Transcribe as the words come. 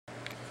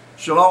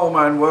Shalom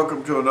and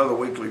welcome to another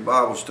weekly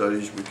Bible study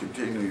as we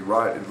continually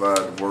rightly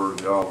divide the Word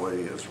of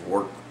Yahweh as a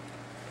workman.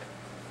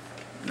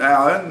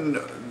 Now in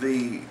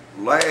the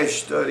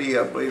last study,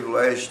 I believe the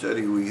last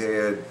study we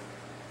had,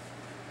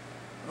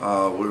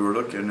 we were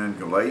looking in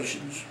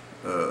Galatians.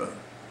 I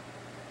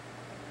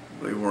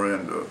believe we're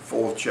in the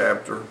 4th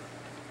chapter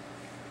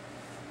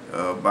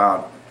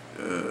about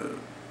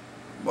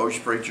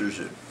most preachers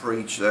that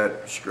preach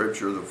that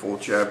scripture, the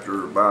 4th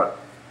chapter, about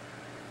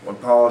when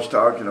Paul is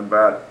talking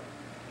about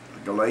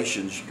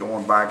Galatians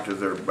going back to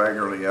their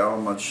beggarly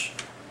elements,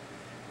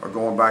 or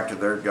going back to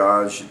their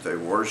gods that they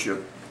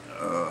worship,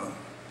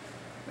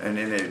 and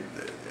in it,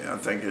 I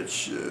think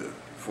it's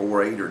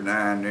 4, 8, or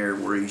 9 there,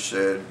 where he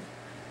said,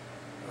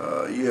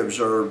 "You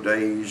observe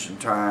days and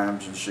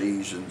times and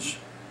seasons."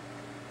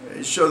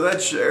 So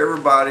that's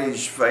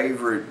everybody's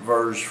favorite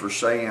verse for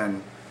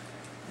saying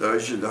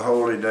those are the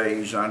holy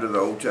days under the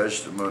Old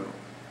Testament,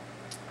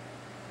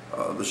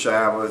 the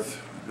Sabbath,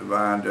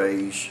 divine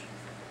days.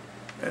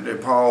 And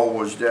that Paul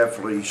was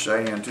definitely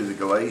saying to the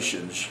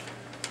Galatians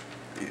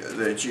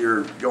that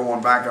you're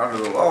going back under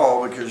the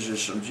law because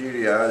there's some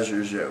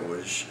Judaizers that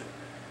was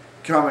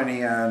coming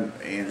in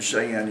and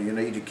saying you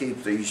need to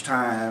keep these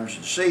times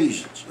and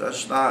seasons.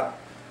 That's not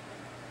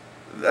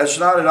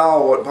at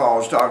all what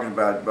Paul's talking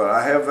about, but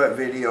I have that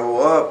video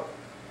up.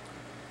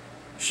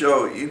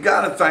 So you've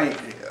got to think,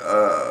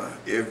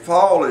 if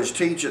Paul is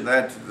teaching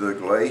that to the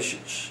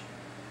Galatians,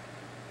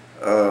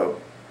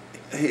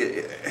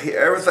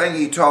 everything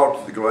he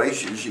taught to the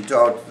Galatians, he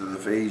taught to the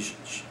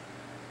Ephesians,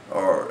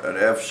 or at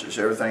Ephesus.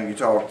 Everything he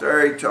taught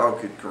there, he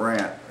taught at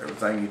Corinth.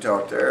 Everything he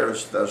taught there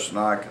is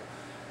Thessalonica.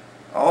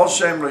 All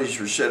assemblies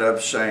were set up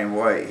the same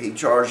way. He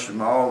charged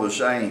them all the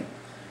same.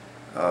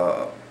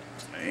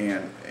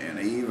 And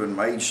he even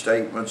made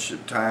statements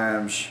at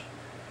times,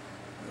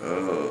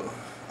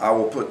 I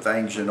will put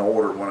things in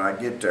order when I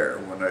get there.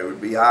 When they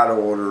would be out of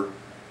order,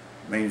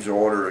 means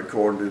order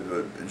according to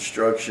the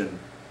instruction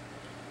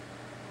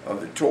of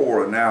the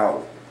Torah.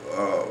 Now,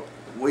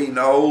 we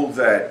know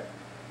that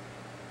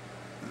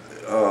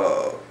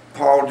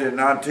Paul did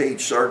not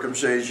teach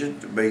circumcision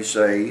to be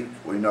saved.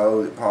 We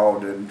know that Paul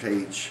didn't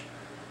teach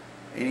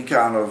any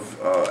kind of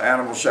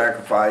animal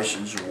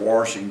sacrifices or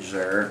washings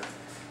there.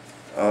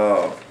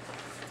 But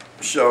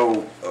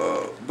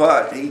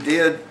he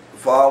did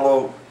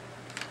follow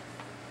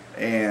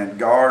and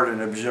guard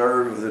and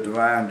observe the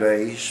divine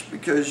days,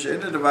 because in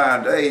the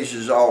divine days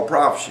is all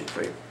prophecy,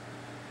 people.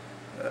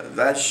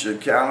 That's the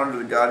calendar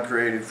that God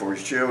created for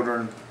His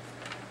children.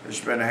 It's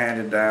been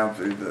handed down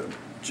through the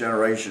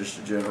generations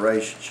to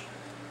generations.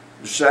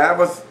 The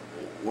Sabbath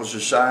was a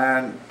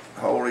sign,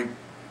 holy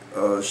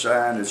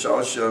sign. It's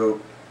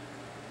also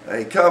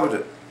a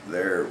covenant.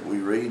 There we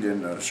read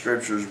in the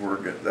scriptures where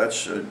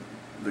that's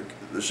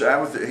the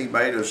Sabbath that He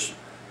made us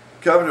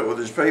covenant with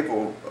His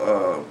people.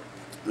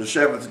 The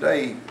 7th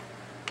day,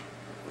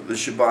 the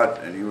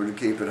Shabbat, and you were to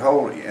keep it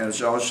holy. And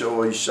it's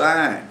also a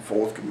sign,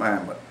 4th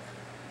commandment,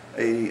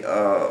 a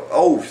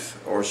oath,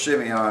 or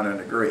Simeon in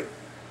the Greek,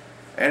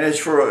 and it's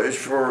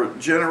for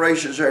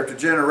generations after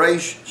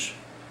generations.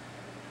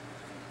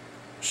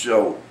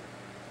 So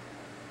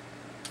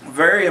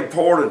very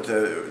important.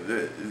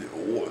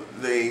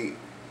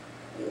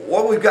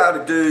 What we've got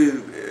to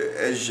do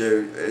as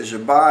a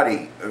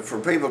body for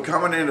people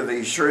coming into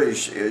these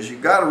truths is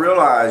you've got to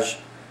realize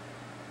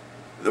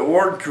the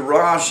word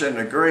karos in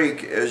the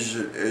Greek is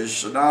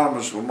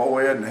synonymous with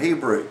moed in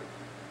Hebrew.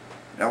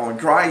 Now, when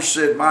Christ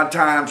said, "My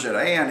time's at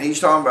hand," He's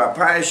talking about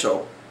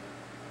Passover.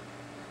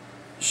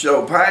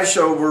 So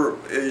Passover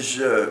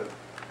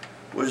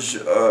was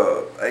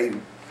a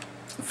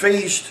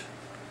feast,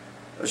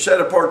 a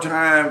set-apart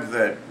time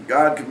that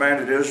God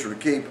commanded Israel to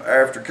keep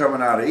after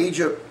coming out of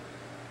Egypt,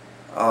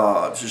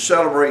 to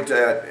celebrate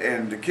that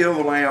and to kill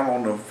the lamb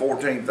on the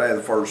 14th day of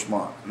the first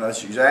month. And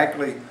that's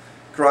exactly,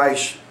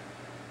 Christ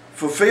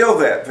fulfilled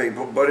that,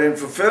 people. But in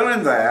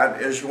fulfilling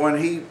that is when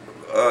He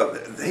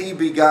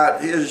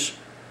begot His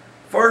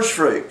first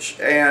fruits,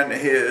 and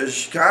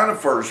His kind of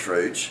first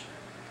fruits,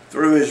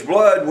 through His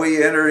blood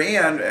we enter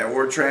in, and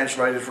we're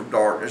translated from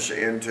darkness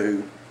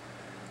into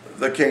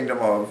the kingdom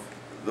of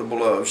the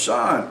beloved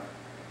Son.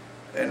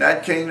 And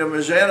that kingdom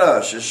is in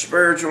us, it's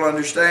spiritual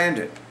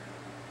understanding.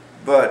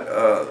 But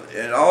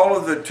and all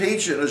of the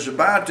teaching is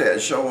about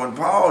that. So when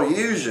Paul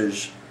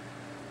uses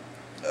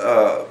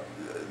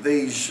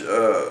these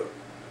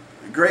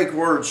Greek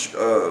words,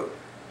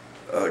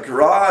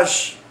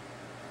 karos,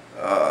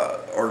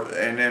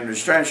 and then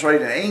it's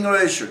translated in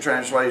English or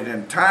translated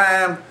in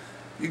time,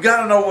 you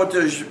got to know what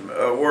those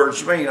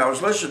words mean. I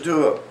was listening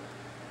to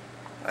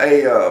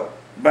a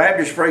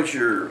Baptist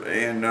preacher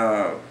in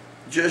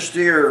just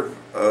here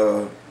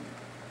a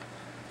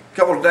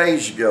couple of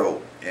days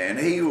ago, and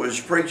he was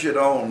preaching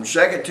on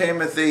 2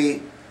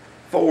 Timothy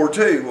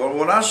 4:2. Well,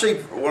 when I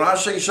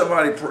see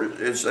somebody,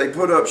 they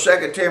put up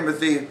 2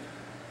 Timothy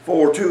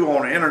 4:2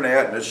 on the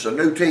internet, and it's a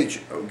new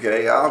teaching.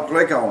 Okay, I'll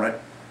click on it.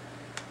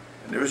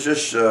 And there was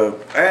this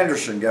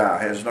Anderson guy,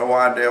 has no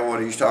idea what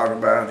he's talking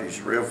about. He's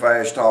a real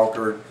fast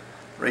talker,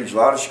 reads a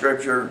lot of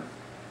scripture,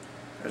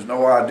 Has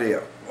no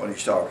idea what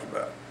he's talking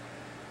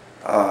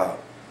about.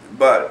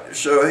 But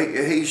so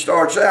he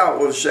starts out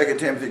with 2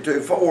 Timothy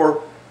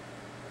 2:4,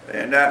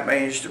 and that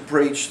means to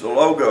preach the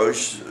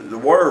Logos, the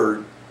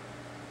Word.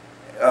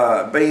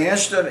 Be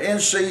instant in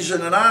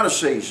season and out of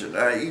season.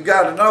 You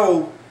got to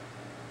know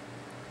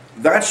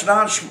that's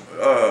not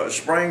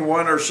spring,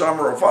 winter,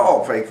 summer, or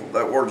fall, people,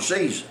 that word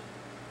season.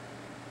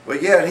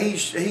 But yet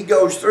he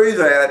goes through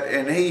that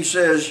and he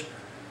says,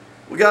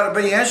 we got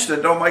to be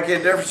instant. Don't make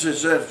any difference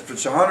if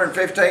it's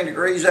 115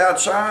 degrees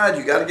outside,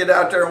 you got to get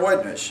out there and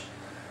witness.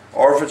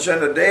 Or if it's in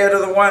the dead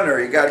of the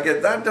winter, you got to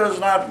get, that does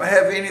not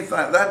have anything,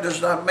 that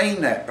does not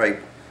mean that,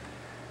 people.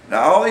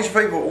 Now all these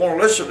people want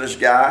to listen to this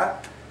guy,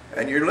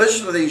 and you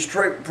listen to these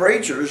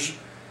preachers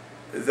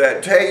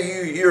that tell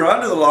you you're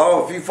under the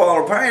law if you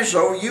follow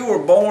Passover. You were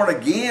born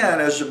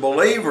again as a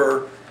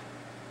believer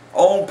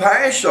on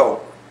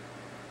Passover.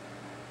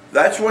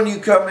 That's when you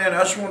come in.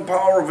 That's when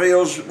Paul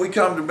reveals we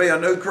come to be a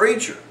new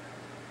creature.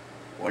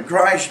 When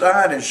Christ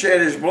died and shed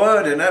his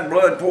blood, and that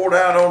blood poured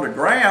out on the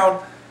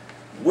ground,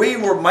 we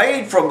were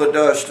made from the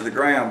dust of the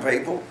ground,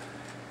 people.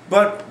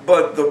 But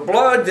the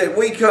blood that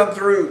we come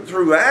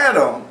through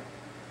Adam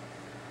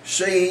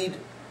seed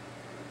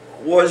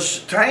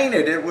was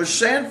tainted. It was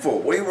sinful.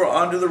 We were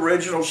under the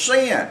original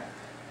sin.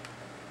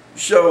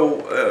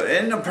 So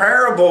in the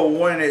parable,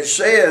 when it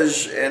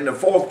says in the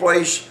 4th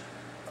place,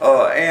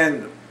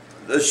 and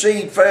the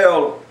seed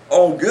fell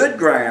on good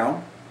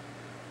ground,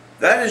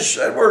 that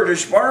word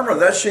is sperma.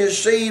 That's his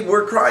seed.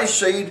 Where Christ's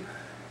seed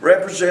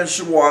represents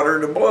the water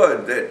and the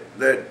blood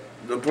that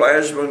the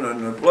plasma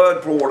and the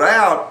blood poured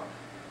out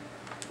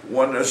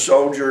when the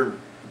soldier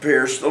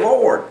pierced the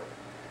Lord.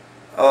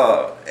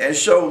 And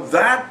so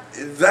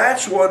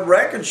that's what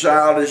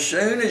reconciled. As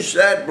soon as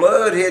that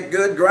blood hit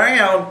good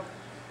ground,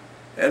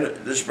 and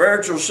the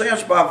spiritual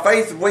sense, by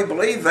faith, if we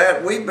believe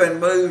that, we've been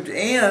moved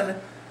in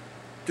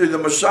to the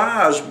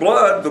Messiah's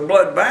blood, the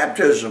blood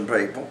baptism,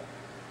 people.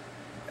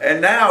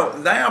 And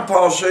now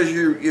Paul says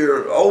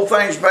your old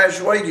things pass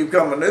away, you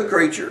become a new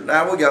creature.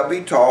 Now we got to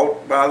be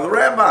taught by the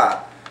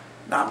rabbi,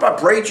 not by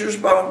preachers,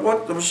 but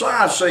what the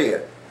Messiah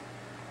said.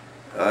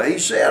 He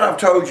said, I've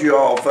told you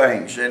all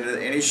things.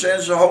 And he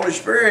sends the Holy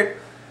Spirit.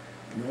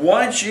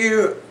 Once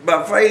you,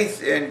 by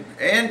faith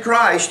in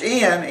Christ,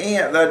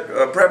 in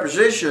that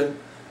preposition,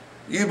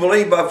 you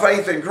believe by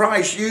faith in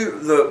Christ,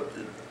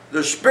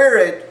 the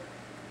Spirit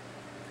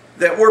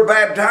that we're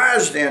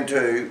baptized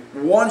into,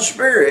 one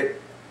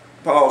Spirit,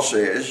 Paul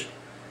says,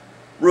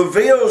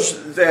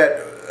 reveals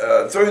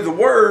that through the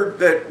Word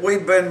that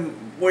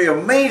we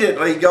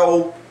immediately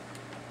go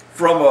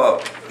from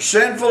a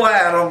sinful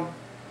Adam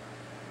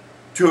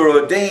to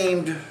a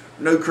redeemed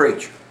new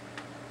creature.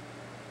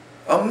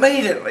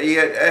 Immediately,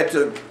 at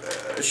the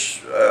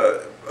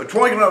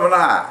twinkling of an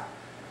eye,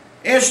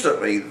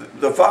 instantly,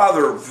 the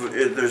Father,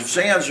 the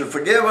sins are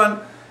forgiven,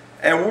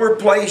 and we're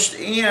placed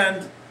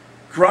in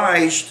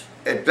Christ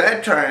at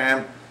that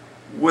time,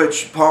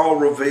 which Paul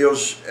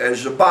reveals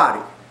as a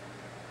body.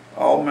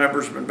 All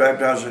members have been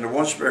baptized into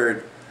one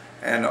Spirit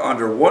and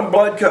under one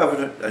blood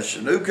covenant. That's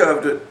the new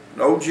covenant.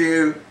 No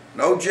Jew,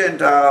 no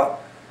Gentile,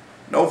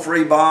 no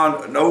free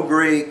bond, no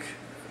Greek,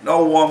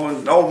 no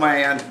woman, no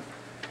man.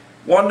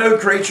 One new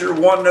creature,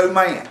 one new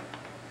man.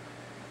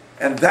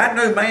 And that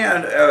new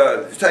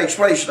man takes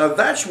place. Now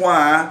that's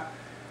why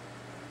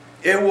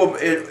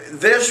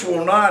this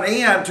will not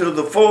end till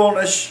the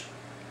fullness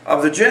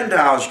of the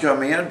Gentiles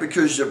come in,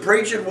 because the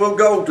preaching will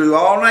go to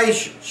all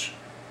nations.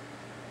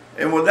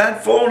 And when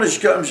that fullness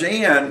comes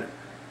in,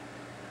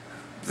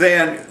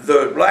 then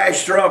the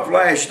last trump,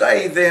 last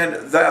day,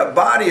 then the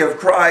body of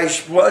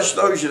Christ, plus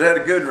those that had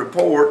a good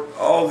report,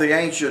 all the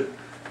ancient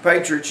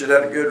patriots that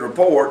had a good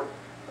report,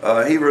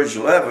 Hebrews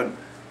 11,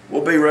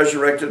 will be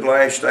resurrected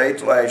last day at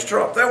the last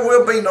trump. There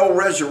will be no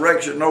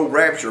resurrection, no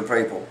rapture,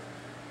 people.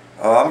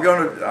 I'm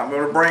going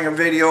to bring a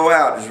video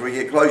out as we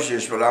get close to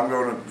this, but I'm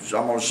going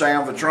to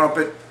sound the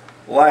trumpet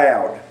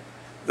loud.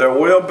 There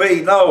will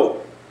be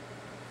no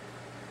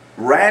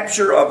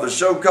rapture of the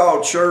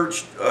so-called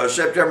church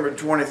September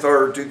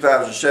 23rd,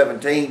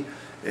 2017.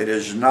 It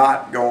is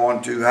not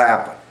going to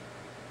happen.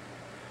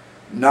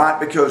 Not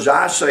because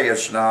I say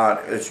it's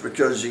not. It's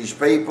because these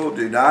people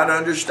do not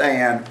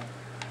understand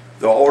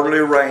the orderly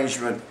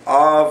arrangement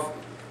of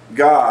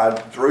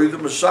God through the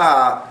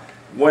Messiah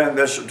when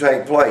this will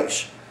take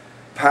place.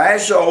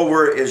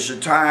 Passover is a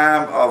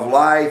time of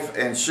life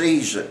and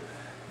season.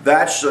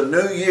 That's the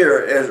new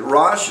year. As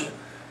Rosh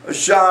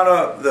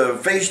Hashanah, the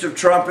Feast of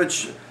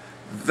Trumpets,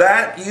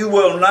 that you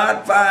will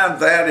not find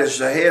that as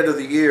the head of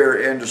the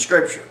year in the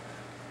Scripture.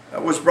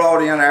 That was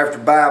brought in after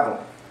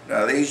Babylon.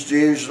 Now these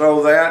Jews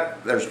know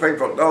that. There's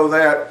people that know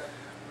that.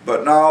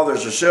 But no,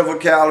 there's a civil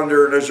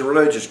calendar and there's a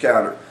religious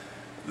calendar.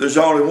 There's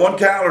only one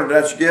calendar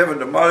that's given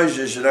to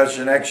Moses, and that's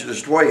in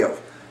Exodus 12.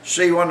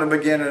 See when the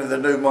beginning of the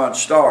new month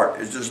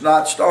start. It does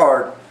not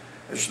start.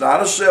 It's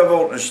not a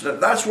civil.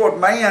 That's what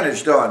man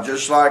has done,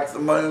 just like the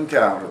moon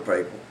calendar,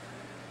 people.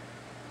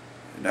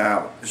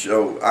 Now,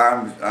 so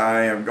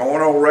I am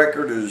going on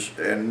record as,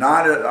 I'm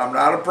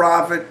not a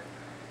prophet,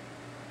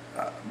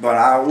 But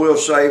I will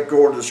say,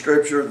 according to the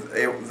Scripture,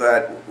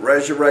 that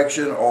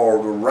resurrection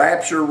or the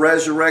rapture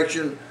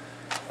resurrection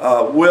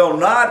will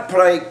not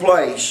take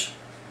place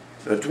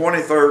the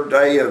 23rd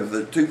day of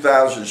the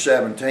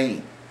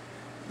 2017.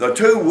 The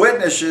two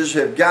witnesses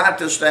have got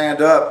to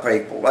stand up,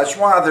 people. That's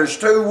why there's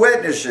two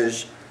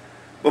witnesses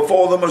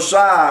before the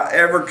Messiah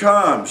ever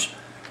comes.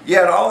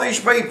 Yet all these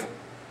people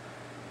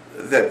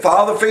that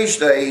follow the feast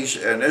days,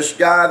 and this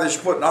guy that's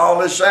putting all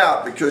this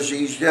out because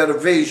he's got a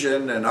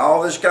vision and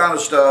all this kind of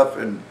stuff,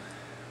 and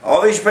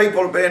all these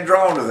people have been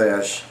drawn to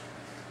this,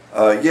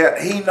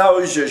 yet he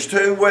knows there's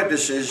two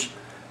witnesses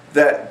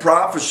that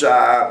prophesy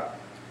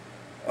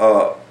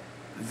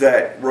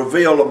that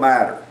reveal the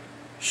matter.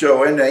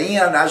 So in the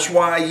end, that's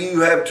why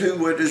you have two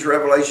witness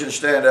revelations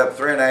stand up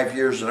 3.5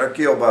 years and they're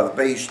killed by the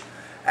beast.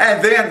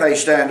 And then they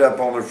stand up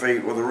on their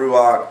feet with a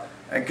ruach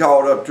and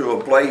called up to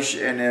a place,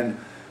 and then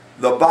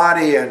the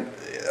body and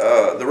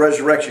the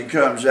resurrection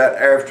comes that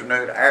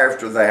afternoon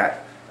after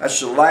that.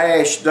 That's the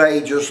last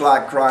day, just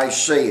like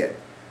Christ said.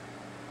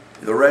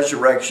 The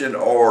resurrection,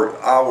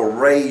 or I will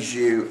raise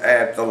you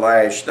at the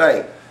last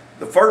day.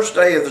 The first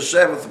day of the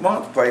 7th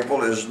month,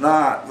 people, is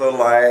not the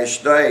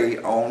last day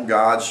on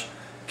God's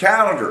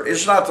calendar.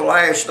 It's not the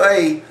last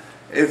day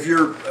if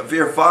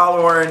you're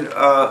following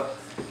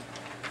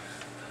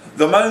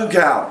the moon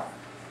calendar.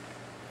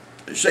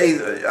 See,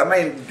 I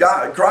mean,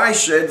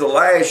 Christ said the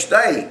last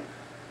day.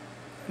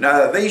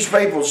 Now, these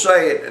people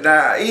say it.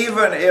 Now,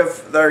 even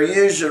if they're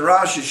using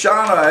Rosh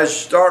Hashanah as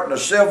starting a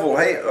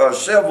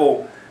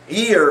civil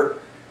year,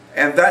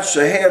 and that's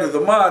the head of the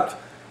month,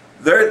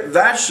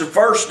 that's the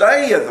first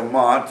day of the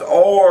month,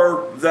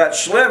 or that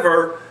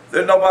sliver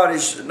that nobody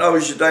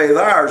knows the day of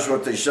the hour is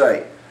what they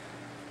say.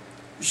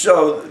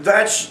 So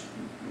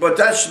but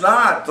that's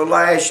not the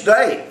last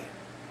day.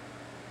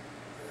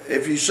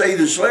 If you see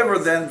the sliver,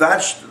 then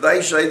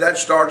they say that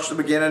starts the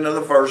beginning of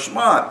the first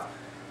month.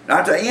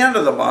 Not the end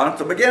of the month,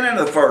 the beginning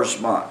of the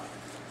first month.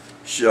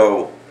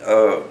 So,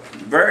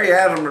 very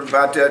adamant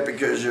about that,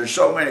 because there's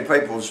so many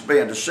people that's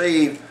being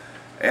deceived,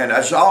 and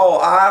it's all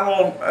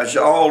idle, it's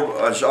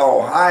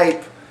all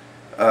hype.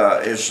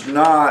 The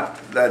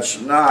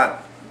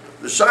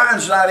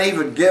sign's not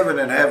even given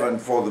in heaven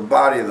for the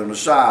body of the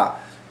Messiah.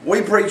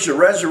 We preach the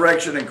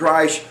resurrection in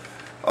Christ,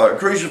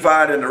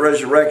 crucified in the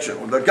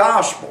resurrection, the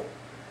gospel.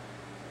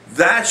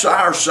 That's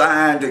our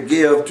sign to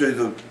give to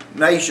the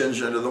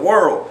nations and to the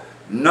world,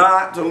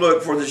 not to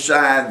look for the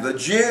sign. The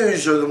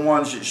Jews are the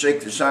ones that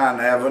seek the sign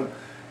in heaven,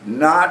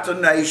 not the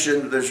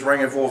nation that's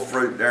bringing forth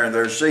fruit during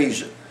their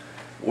season.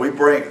 We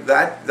bring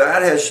that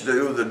has to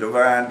do with the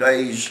divine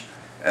days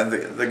and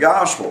the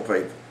gospel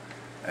people.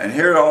 And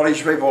here all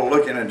these people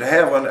looking into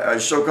heaven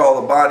as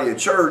so-called the body of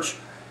church.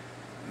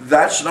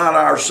 That's not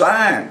our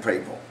sign,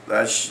 people.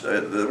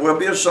 There will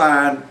be a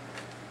sign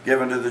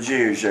given to the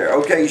Jews there.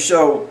 Okay,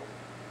 so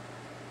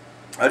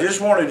I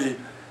just wanted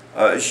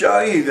to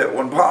show you that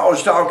when Paul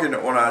was talking,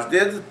 when I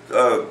did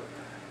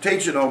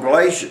teaching on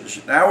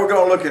Galatians, now we're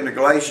going to look into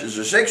Galatians,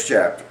 the 6th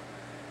chapter.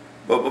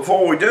 But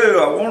before we do,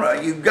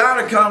 you've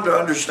got to come to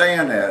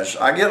understand this.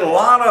 I get a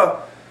lot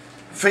of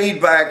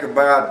feedback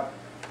about,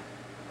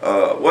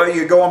 well,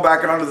 you're going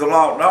back under the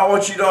law. No,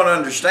 what you don't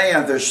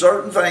understand, there's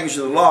certain things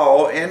of the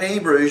law in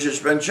Hebrews that's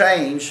been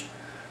changed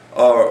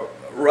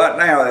right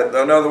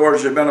now. In other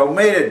words, they've been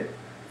omitted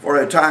for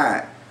a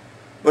time.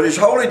 But his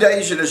holy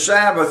days and his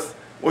Sabbath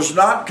was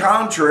not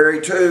contrary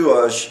to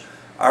us.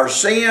 Our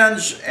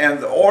sins and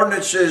the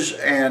ordinances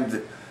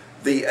and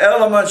the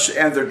elements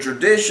and the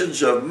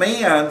traditions of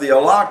men, the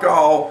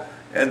halakha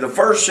in the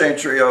 1st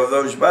century of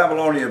those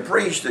Babylonian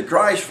priests that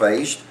Christ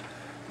faced,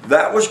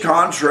 that was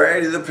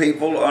contrary to the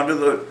people under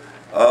the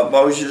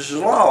Moses'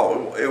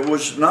 law. It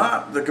was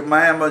not the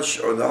commandments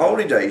or the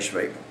holy days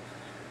people.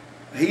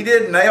 He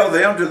didn't nail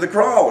them to the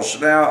cross.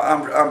 Now,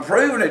 I'm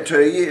proving it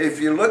to you.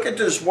 If you look at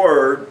this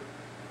word,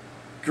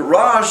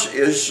 Karash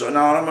is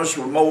synonymous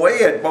with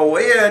Moed.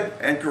 Moed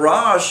and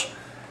Karash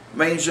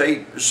means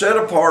a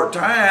set-apart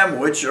time,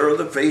 which are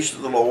the feast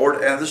of the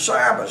Lord and the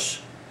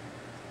Sabbaths.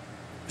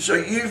 So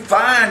you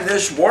find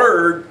this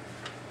word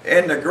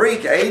in the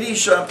Greek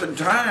 80-something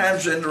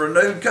times in the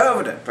renewed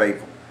covenant,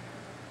 people.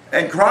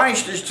 And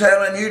Christ is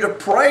telling you to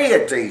pray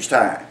at these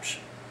times.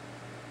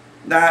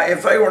 Now,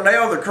 if they were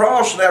nailed to the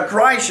cross, now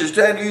Christ is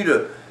telling you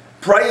to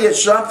pray at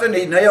something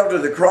he nailed to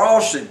the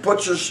cross that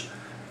puts us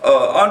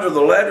under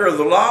the letter of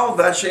the law.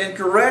 That's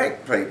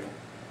incorrect, people.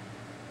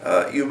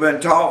 You've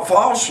been taught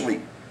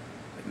falsely.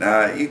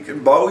 Now, you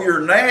can bow your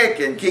neck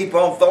and keep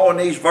on throwing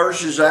these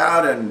verses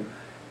out in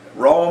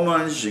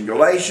Romans and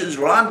Galatians.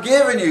 Well, I'm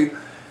giving you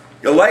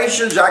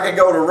Galatians. I can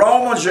go to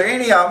Romans or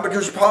any of them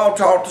because Paul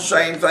taught the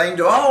same thing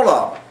to all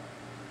of them.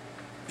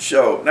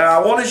 So, now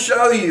I want to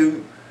show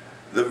you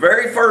the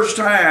very first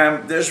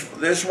time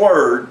this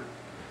word,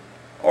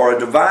 or a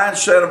divine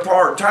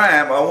set-apart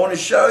time, I want to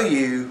show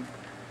you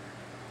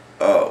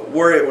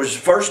where it was,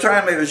 first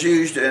time it was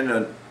used in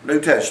the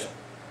New Testament.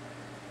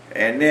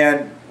 And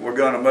then we're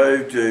going to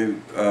move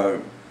to,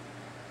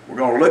 we're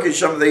going to look at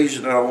some of these,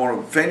 and then I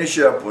want to finish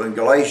up with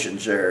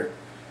Galatians there.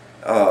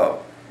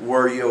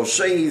 where you'll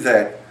see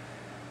that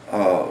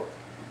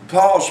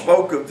Paul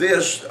spoke of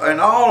this in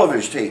all of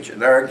his teaching.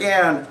 There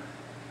again,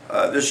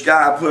 this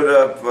guy put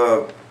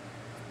up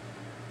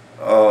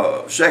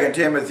 2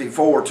 Timothy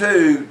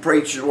 4:2,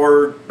 preach the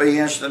word, be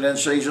instant in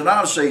season,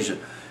 out of season.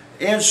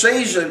 In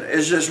season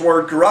is this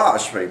word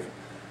charos, people.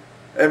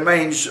 It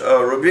means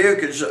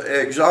rebuke,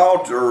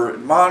 exalt, or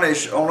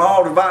admonish on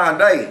all divine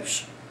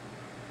days.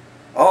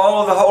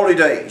 All of the holy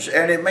days.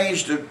 And it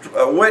means to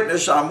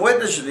witness, I'm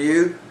witnessing to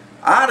you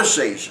out of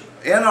season,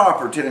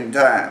 inopportune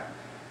time.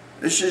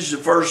 This is the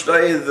first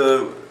day of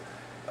the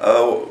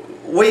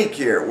week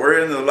here. We're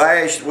in the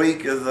last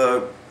week of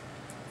the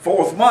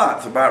 4th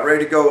month, about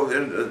ready to go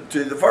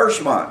into the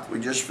 1st month. We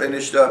just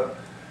finished up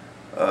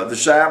the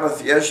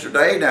Sabbath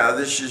yesterday. Now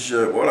this is,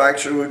 well,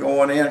 actually we're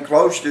going in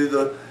close to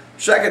the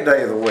 2nd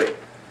day of the week.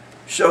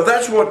 So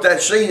that's what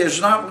that seed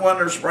is, not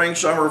winter, spring,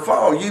 summer,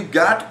 fall. You've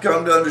got to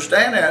come to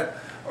understand that,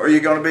 or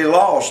you're going to be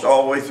lost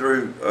all the way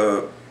through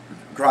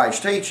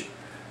Christ's teaching.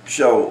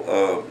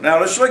 So now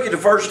let's look at the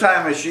first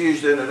time it's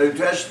used in the New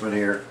Testament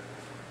here.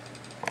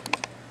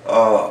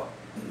 We're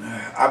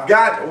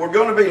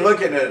going to be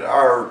looking at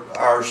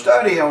our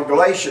study on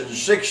Galatians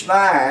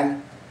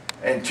 6:9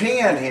 and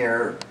 10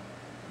 here,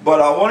 but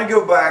I want to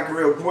go back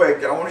real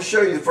quick. I want to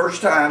show you the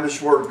first time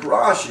this word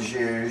charos is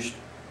used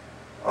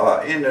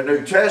in the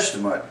New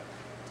Testament.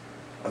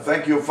 I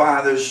think you'll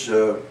find this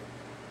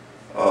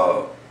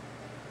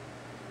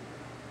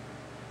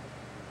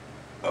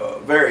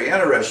very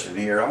interesting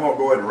here. I'm going to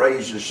go ahead and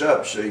raise this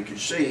up so you can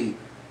see.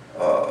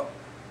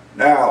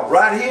 Now,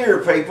 right here,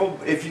 people,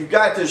 if you've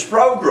got this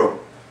program,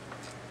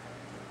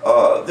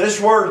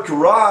 this word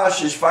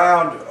charos is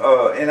found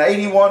in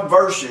 81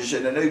 verses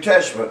in the New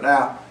Testament.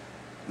 Now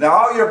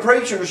all your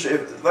preachers,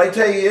 if they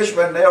tell you it's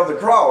been nailed to the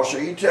cross,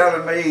 are you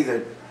telling me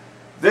that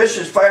this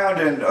is found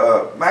in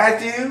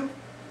Matthew,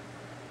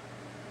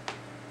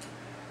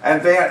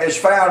 and then it's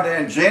found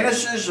in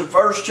Genesis, the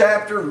 1st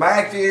chapter,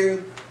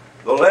 Matthew,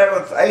 the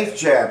 11th, 8th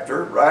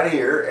chapter, right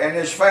here, and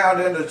it's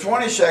found in the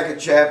 22nd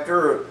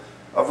chapter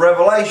of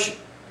Revelation.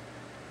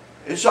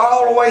 It's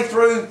all the way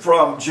through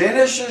from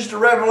Genesis to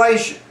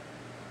Revelation.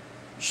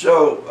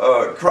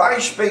 So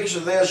Christ speaks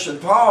of this,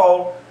 and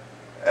Paul,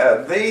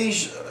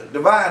 these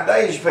divine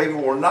days,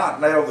 people, were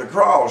not nailed to the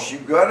cross.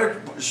 You've got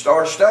to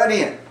start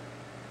studying.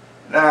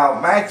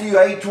 Now, Matthew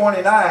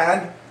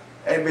 8:29,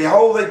 and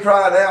behold, they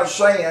cried out,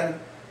 saying,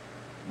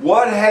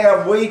 what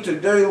have we to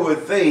do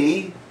with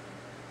thee,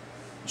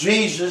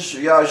 Jesus,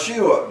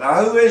 Yeshua?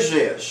 Now, who is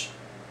this?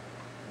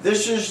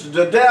 This is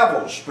the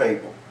devil's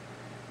people.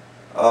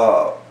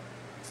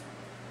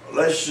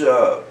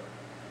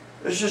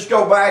 Let's just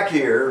go back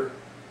here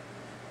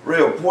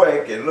real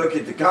quick and look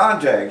at the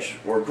context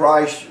where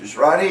Christ is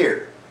right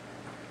here.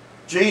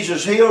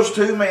 Jesus heals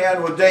 2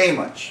 men with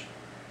demons.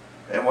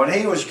 And when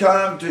he was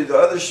come to the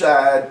other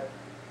side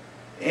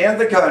in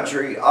the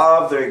country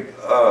of the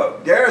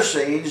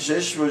Gallations,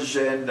 this was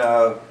in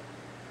the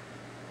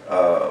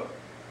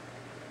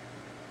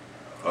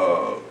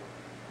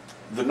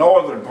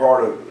northern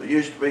part of, it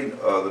used to be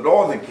the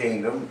northern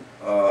kingdom,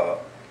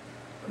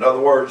 in other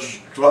words,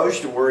 close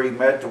to where he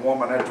met the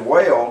woman at the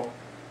well.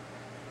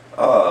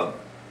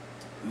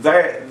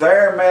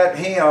 There met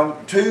him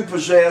 2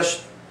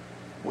 possessed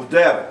with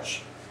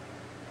devils,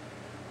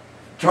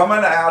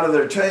 coming out of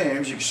their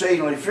tombs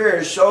exceedingly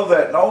fierce, so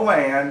that no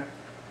man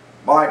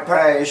might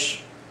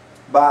pass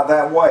by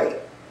that way.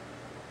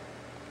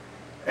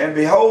 And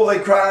behold, they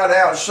cried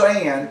out,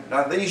 saying,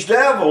 now these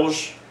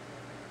devils,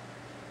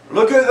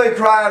 look who they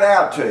cried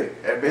out to.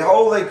 And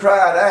behold, they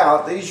cried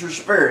out, these were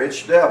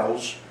spirits,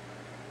 devils,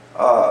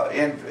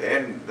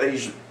 in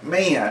these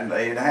men.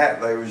 They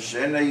was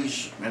in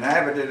these,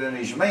 inhabited in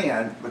these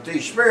men, but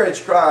these spirits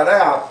cried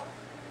out,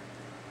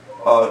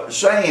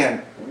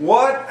 saying,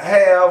 what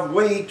have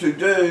we to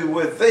do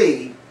with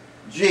thee,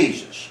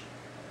 Jesus?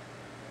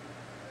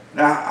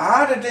 Now,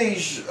 how did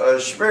these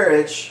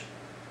spirits,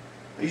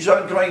 these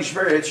unclean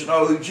spirits,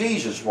 know who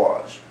Jesus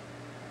was?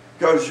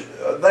 Because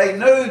they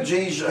knew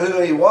Jesus,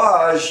 who he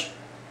was,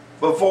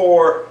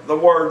 before the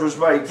Word was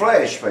made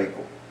flesh,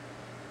 people.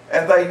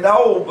 And they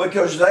know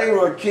because they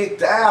were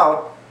kicked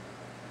out,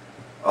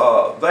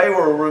 they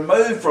were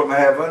removed from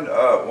heaven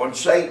when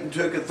Satan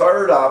took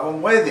 1/3 of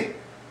them with him.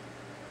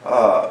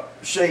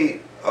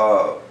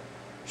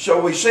 So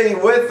we see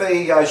with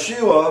thee,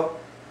 Yeshua,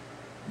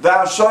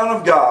 thou Son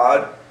of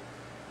God,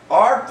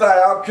 art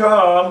thou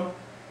come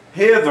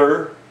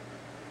hither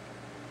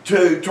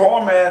to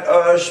torment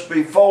us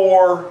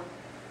before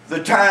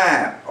the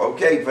time?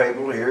 Okay,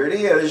 people, here it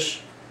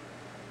is.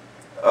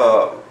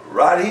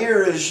 Right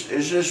here is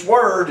this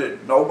word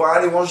that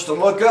nobody wants to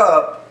look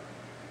up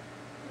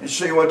and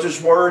see what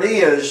this word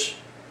is.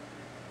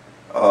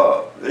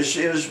 This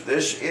is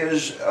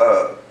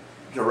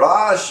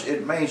charos.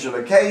 It means an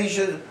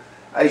occasion,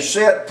 a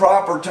set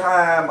proper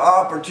time,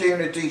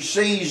 opportunity,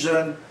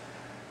 season,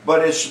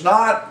 but it's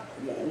not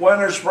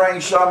winter,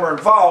 spring, summer, and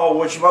fall,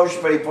 which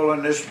most people,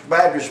 and this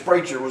Baptist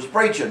preacher was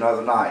preaching the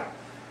other night.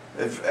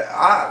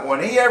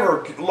 When he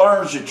ever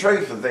learns the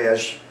truth of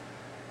this,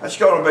 That's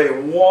going to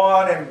be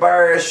one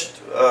embarrassed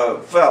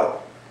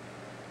fellow,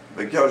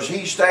 because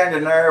he's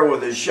standing there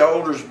with his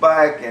shoulders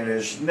back and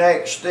his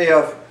neck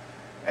stiff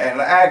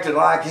and acting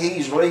like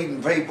he's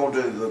leading people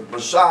to the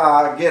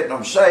Messiah, getting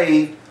them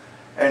saved,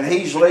 and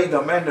he's leading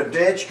them in the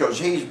ditch because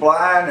he's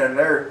blind, and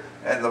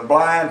the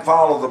blind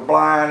follow the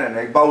blind, and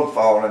they both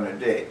fall in the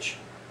ditch.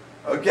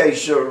 Okay,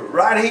 so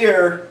right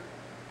here,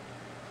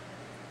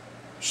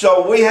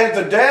 so we have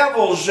the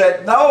devils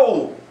that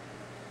know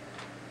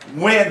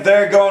when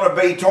they're going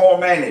to be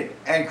tormented,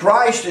 and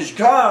Christ has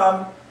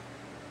come,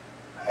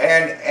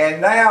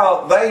 and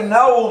now they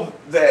know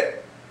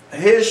that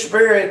His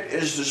Spirit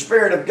is the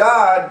Spirit of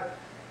God,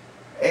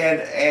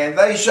 and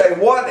they say,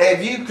 what,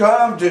 have you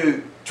come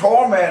to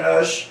torment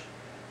us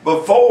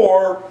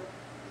before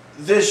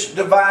this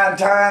divine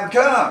time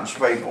comes,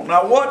 people?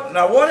 Now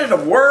what in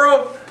the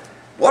world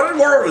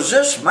does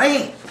this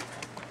mean?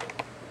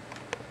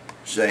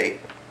 See,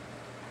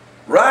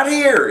 right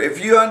here,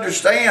 if you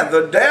understand,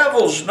 the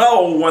devils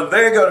know when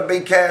they're going to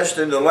be cast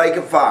into the lake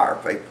of fire,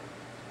 people.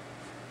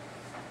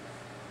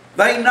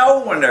 They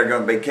know when they're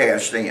going to be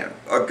cast in.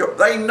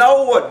 They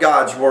know what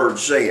God's Word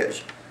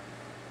says.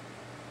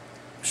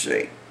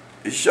 See,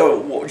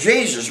 so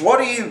Jesus, what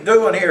are you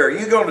doing here? Are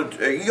you going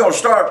to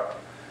start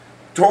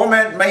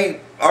tormenting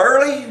me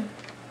early?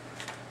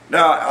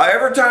 Now,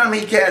 every time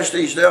He cast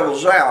these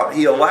devils out,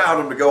 He allowed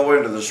them to go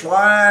into the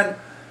swine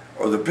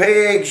or the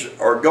pigs,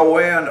 or go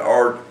in,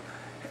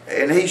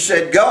 and He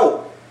said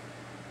go,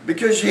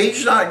 because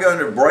He's not going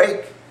to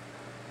break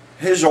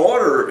His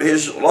order,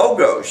 His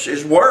logos,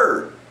 His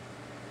Word.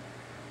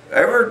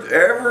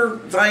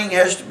 Everything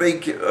has to be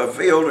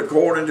fulfilled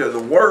according to the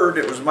Word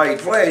that was made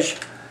flesh,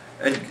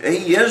 and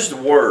He is the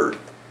Word,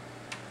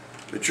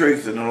 the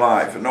truth, and the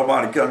life, and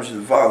nobody comes to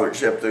the Father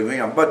except through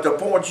Him. But the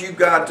point you've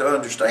got to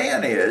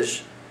understand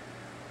is,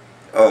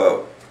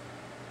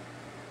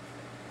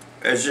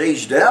 as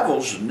these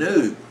devils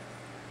knew,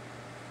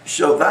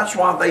 so that's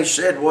why they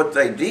said what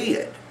they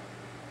did.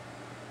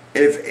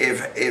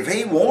 If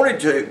He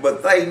wanted to,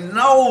 but they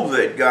know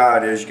that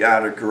God has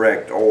got a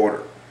correct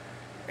order.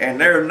 And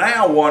they're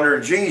now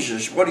wondering,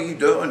 Jesus, what are you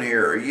doing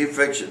here? Are you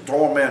fixing to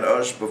torment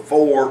us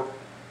before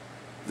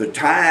the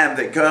time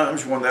that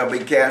comes when they'll be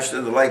cast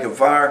in the lake of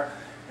fire?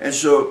 And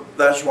so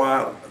that's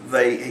why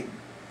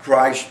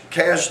Christ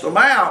cast them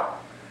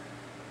out.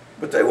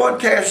 But they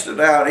wasn't casted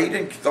out. He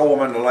didn't throw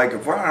them in the lake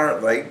of fire.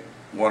 They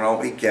went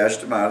on, He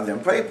cast them out of them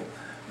people.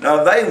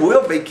 Now they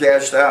will be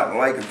cast out in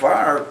the lake of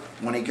fire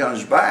when He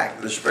comes back,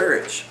 the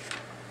spirits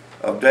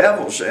of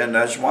devils. And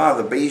that's why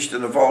the beast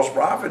and the false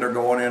prophet are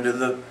going into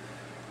the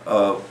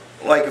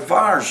lake of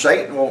fire.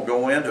 Satan won't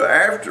go into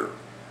after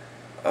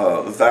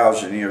the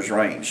 1,000 years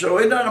reign. So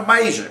isn't that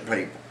amazing,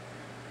 people?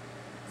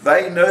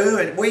 They knew,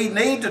 and we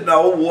need to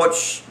know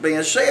what's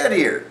being said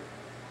here.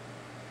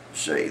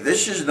 See,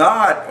 this is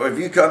not, if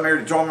you come here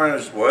to torment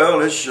us,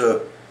 well, it's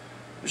the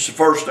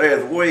first day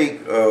of the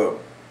week, or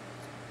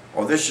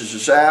this is the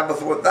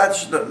Sabbath. Well,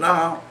 that's the,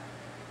 no.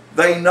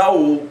 They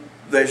know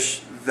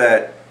this,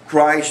 that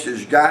Christ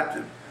has got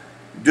to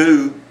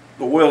do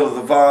the will of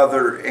the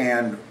Father,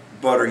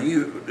 but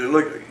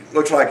it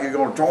looks like you're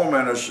going to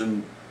torment us,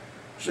 and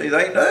see,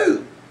 they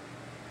knew.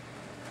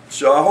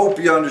 So I hope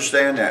you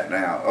understand that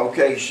now.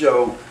 Okay,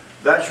 so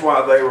that's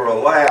why they were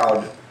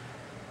allowed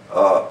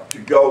to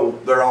go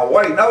their own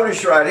way.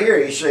 Notice right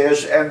here, he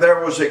says, and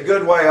there was a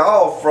good way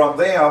off from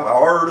them a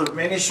herd of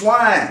many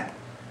swine.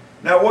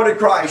 Now what did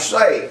Christ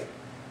say?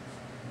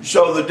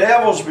 So the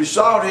devils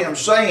besought Him,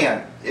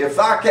 saying, if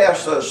Thou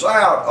cast us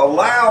out,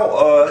 allow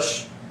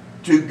us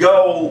to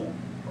go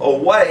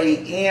away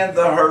in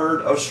the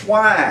herd of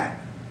swine.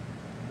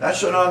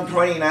 That's an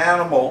unclean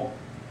animal,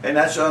 and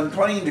that's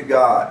unclean to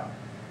God.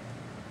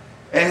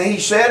 And He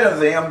said to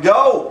them,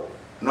 go.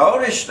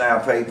 Notice now,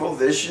 people,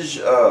 this is,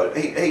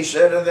 he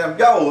said to them,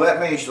 go. That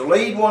means to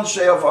lead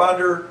oneself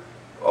under,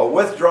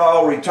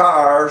 withdraw,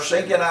 retire,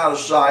 sinking out of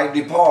sight,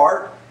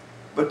 depart.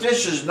 But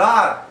this is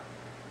not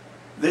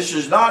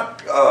the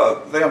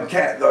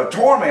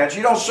torments.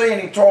 You don't see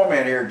any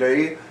torment here, do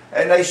you?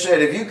 And they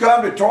said, if you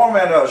come to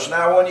torment us,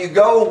 now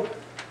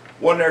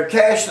when they're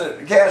cast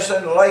in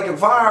the lake of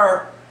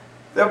fire,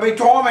 they'll be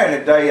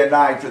tormented day and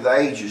night for the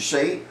ages.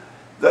 See,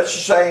 that's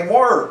the same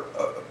word.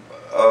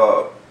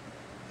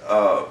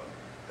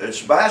 It's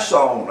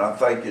bason, I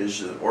think, is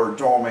the word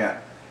torment.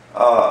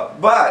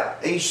 But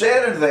He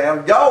said unto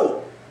them,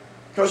 go,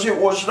 because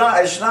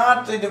it's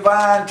not the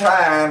divine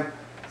time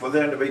for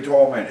them to be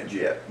tormented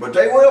yet. But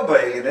they will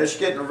be, and it's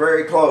getting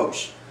very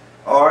close.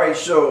 All right,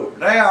 so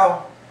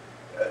now,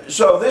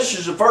 so this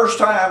is the first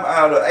time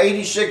out of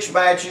 86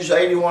 matches,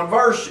 81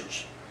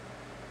 verses.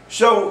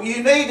 So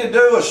you need to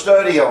do a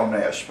study on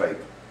this,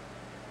 people.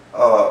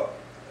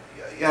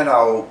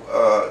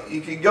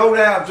 You can go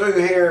down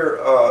through here,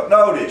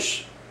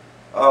 notice,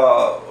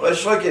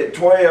 let's look at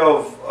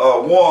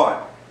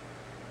 12:1.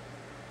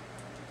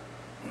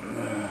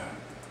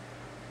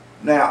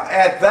 Now,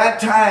 at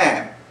that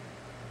time,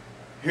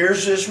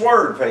 here's this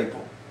word,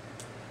 people.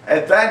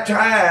 At that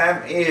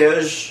time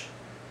is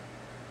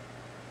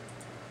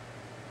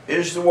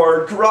is the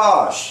word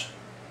charos.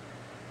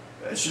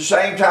 It's the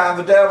same time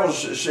the devil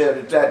said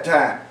at that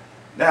time.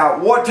 Now,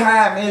 what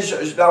time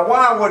is, now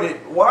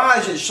why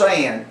is it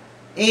saying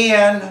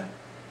in?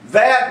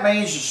 That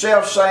means the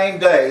self-same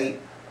day,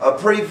 a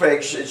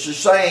prefix, it's the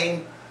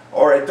same,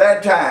 or at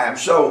that time.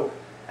 So,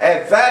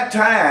 at that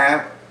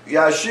time,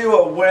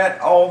 Yeshua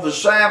went on the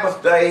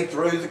Sabbath day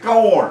through the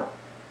corn.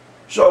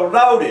 So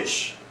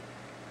notice,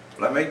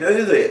 let me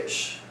do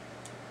this.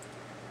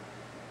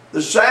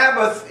 The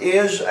Sabbath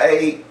is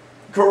a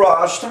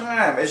charos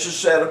time. It's a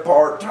set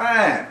apart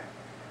time.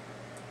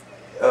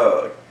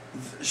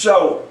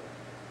 So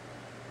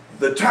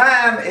the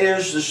time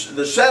is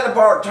the set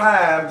apart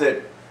time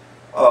that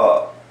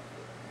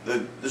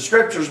the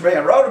scriptures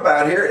being wrote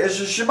about here is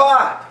the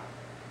Shabbat.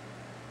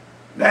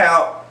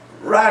 Now,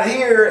 right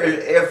here,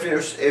 if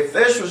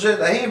this was in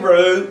the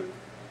Hebrew,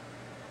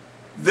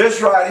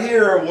 this right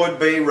here would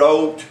be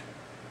wrote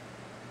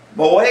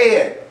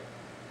Moed.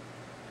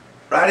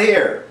 Right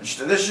here.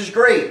 This is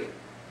Greek.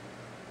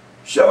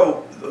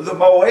 So the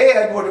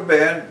Moed would have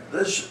been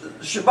this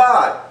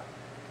Shabbat.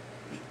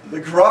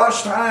 The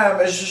cross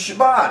time is the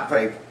Shabbat,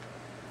 people.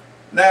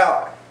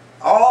 Now,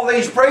 all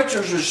these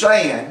preachers are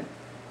saying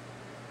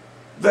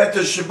that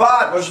the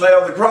Shabbat was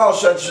nailed to the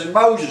cross, that's in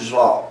Moses'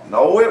 law.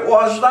 No, it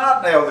was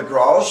not nailed to the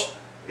cross.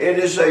 It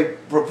is a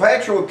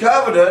perpetual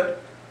covenant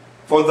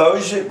for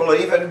those that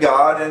believe in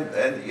God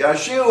and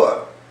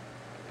Yeshua.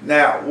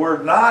 Now,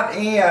 we're not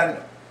in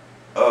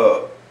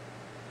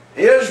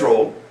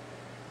Israel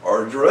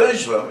or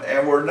Jerusalem,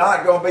 and we're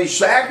not going to be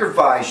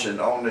sacrificing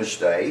on this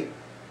day,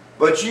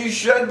 but you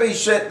should be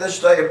setting this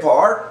day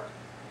apart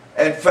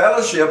and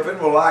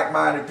fellowshipping with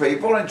like-minded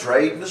people and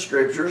trading the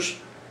scriptures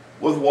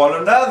with one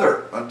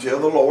another until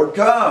the Lord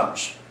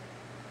comes.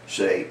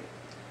 See?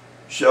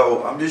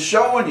 So I'm just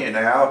showing you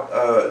now,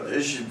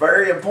 this is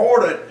very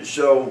important.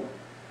 So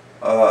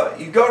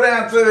you go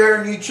down through here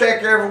and you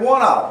check every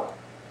one of them.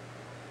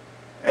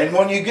 And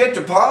when you get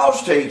to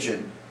Paul's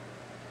teaching,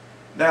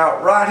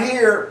 now right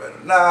here,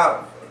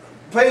 now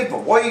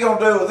people, what are you going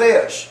to do with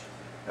this?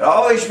 And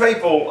all these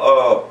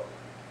people,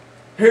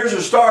 here's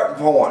a starting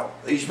point.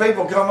 These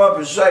people come up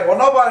and say, well,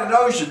 nobody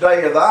knows the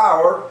day or the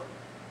hour.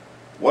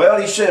 Well,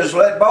 he says,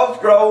 let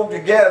both grow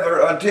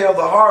together until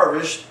the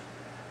harvest.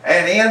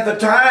 And in the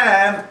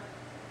time,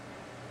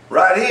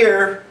 right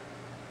here,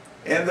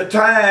 in the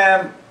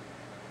time,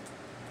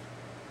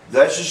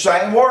 that's the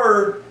same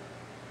word.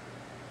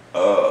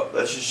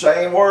 That's the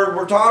same word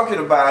we're talking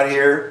about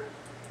here.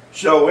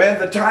 So in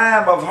the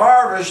time of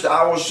harvest,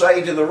 I will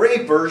say to the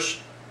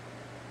reapers,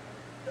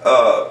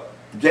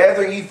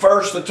 gather ye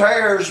first the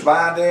tares,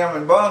 bind them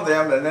and bund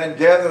them, and then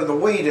gather the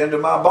wheat into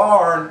my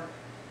barn.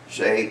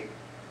 See?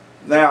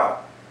 Now,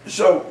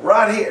 so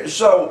right here,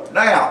 so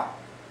now,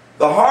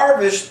 the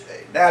harvest,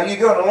 now you're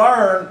going to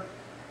learn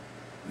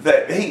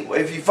that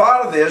if you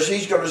follow this,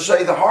 he's going to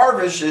say the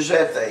harvest is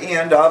at the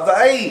end of the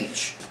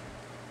age.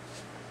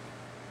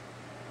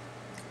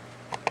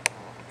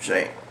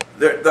 See?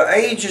 The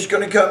age is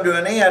going to come to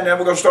an end, then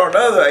we're going to start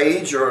another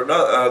age, or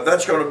another,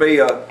 that's going to be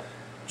a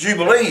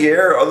Jubilee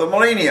year, or the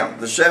millennium,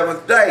 the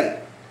seventh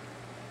day,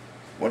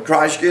 when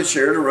Christ gets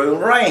here to rule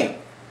and reign.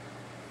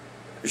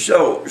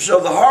 So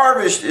the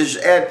harvest is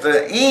at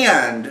the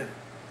end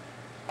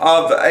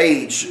of the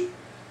age.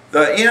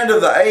 The end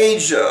of the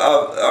age,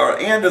 or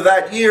end of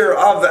that year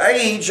of the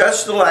age,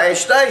 that's the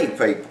last day,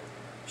 people.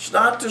 It's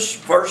not the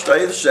first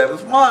day of the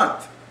seventh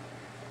month.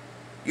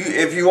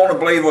 If you want to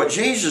believe what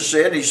Jesus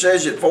said, he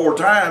says it 4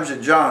 times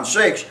in John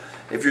 6,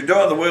 if you're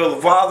doing the will of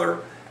the Father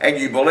and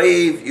you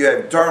believe, you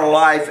have eternal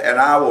life, and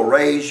I will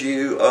raise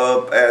you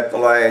up at the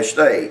last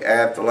day,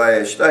 at the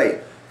last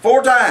day.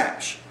 4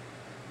 times.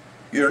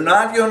 You're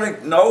not going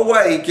to,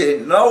 nobody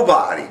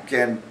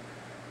can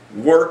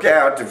work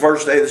out the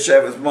first day of the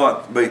 7th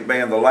month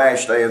being the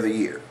last day of the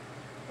year,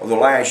 or the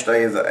last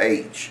day of the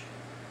age.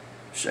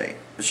 See,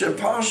 it's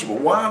impossible.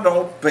 Why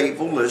don't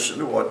people listen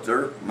to what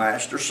their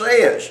master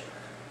says?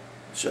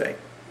 See,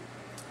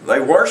 they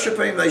worship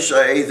him, they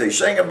say, they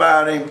sing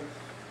about him,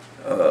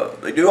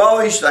 they do all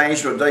these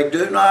things, but they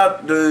do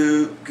not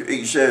do,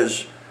 he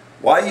says,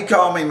 why you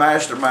call me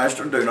master,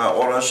 master, and do not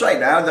what I say.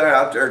 Now they're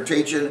out there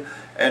teaching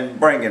and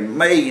bringing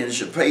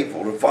millions of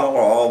people to follow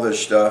all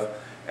this stuff.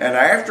 And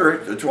after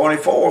it, the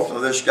 24th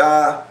of this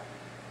guy,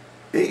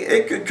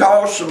 it could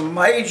cause some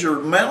major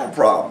mental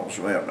problems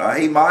with him. Now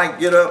he might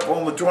get up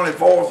on the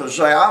 24th and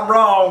say, I'm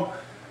wrong,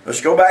 let's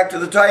go back to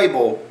the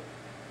table.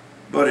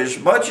 But as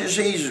much as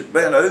he's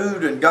been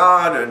oohed and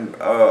God and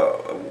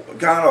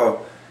kind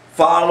of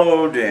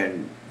followed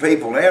and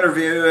people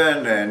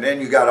interviewing, and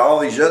then you got all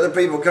these other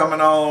people coming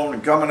on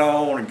and coming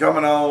on and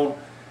coming on,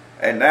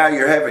 and now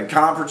you're having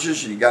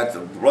conferences, and you got the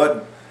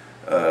blood,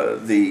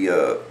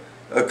 the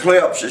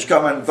eclipse is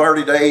coming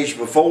 30 days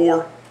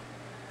before,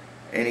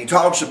 and he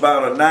talks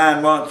about a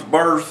 9-month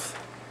birth.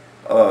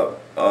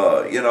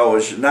 You know,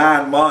 it's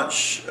 9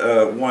 months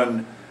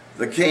when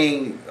the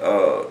king,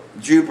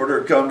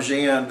 Jupiter, comes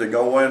in to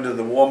go into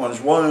the woman's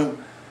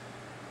womb.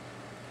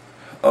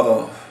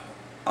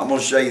 I'm going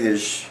to say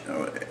this.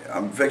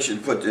 I'm fixing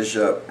to put this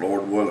up,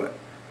 Lord willing.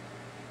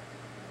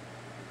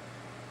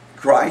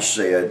 Christ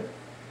said,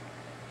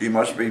 you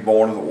must be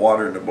born of the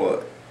water and the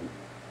blood,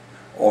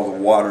 or the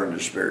water and the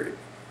Spirit.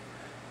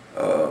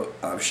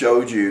 I've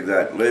showed you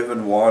that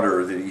living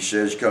water that he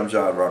says comes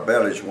out of our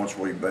bellies once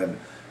we've been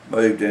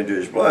moved into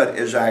his blood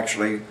is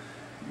actually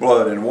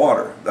blood and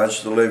water.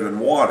 That's the living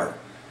water.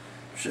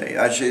 See,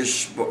 that's his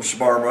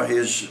sperma,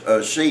 his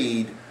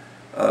seed,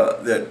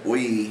 that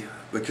we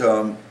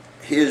become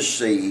his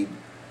seed,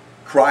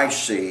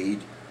 Christ's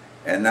seed,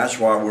 and that's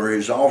why we're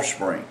his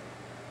offspring.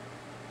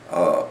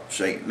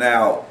 See,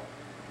 now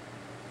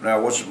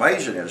what's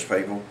amazing is,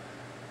 people,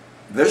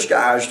 this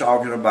guy is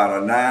talking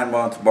about a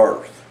 9-month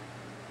birth.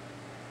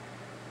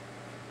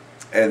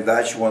 And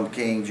that's when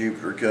King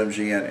Jupiter comes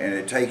in, and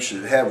it takes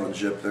the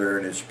heavens up there,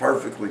 and it's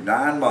perfectly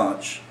 9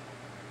 months,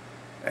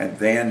 and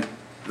then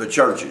the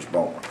church is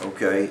born,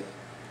 okay?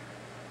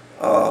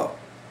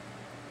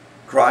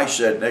 Christ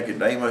said,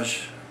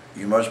 Nicodemus,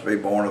 you must be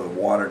born of the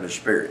water and the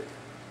Spirit.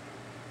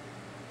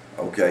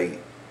 Okay?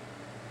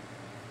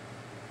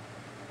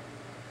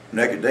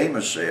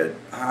 Nicodemus said,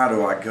 how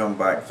do I come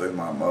back through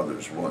my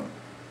mother's womb?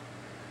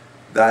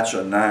 That's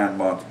a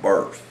 9-month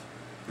birth.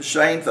 The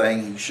same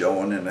thing he's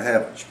showing in the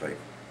heavens, people.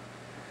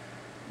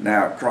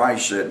 Now,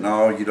 Christ said,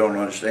 no, you don't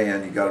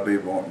understand. You got to be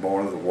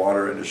born of the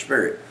water and the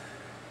Spirit.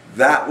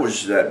 That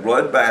was that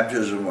blood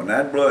baptism. When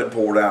that blood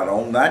poured out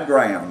on that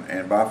ground,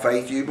 and by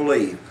faith you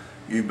believe,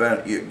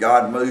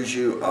 God moves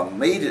you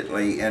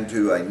immediately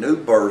into a new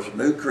birth,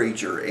 new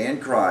creature in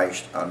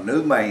Christ, a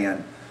new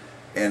man,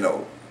 in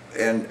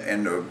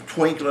the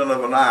twinkling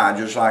of an eye,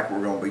 just like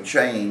we're going to be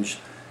changed.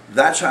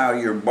 That's how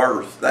your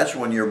birth, that's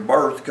when your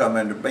birth come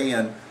into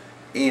being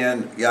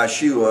in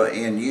Yeshua,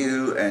 in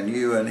you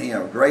and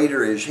him.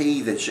 Greater is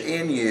he that's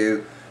in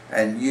you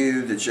and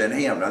you that's in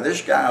him. Now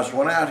this guy's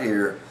went out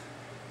here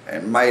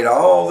and made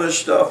all this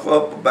stuff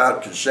up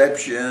about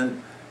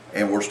conception,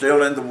 and we're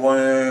still in the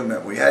womb,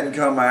 and we hadn't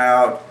come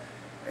out,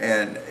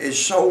 and it's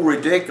so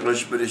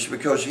ridiculous, but it's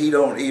because he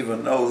don't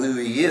even know who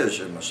he is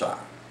in Messiah.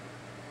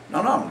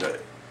 None of them do.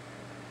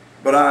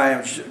 But I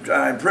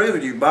am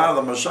proving you by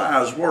the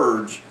Messiah's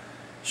words.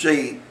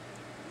 See,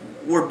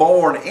 we're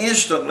born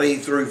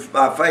instantly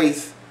by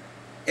faith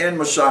in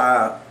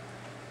Messiah.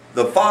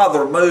 The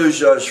Father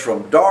moves us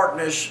from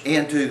darkness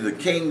into the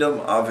kingdom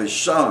of his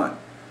Son.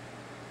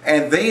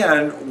 And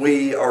then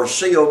we are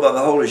sealed by the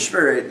Holy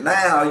Spirit.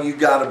 Now you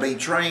got to be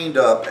trained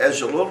up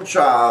as a little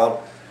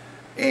child,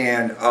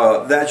 and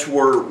that's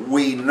where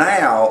we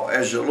now,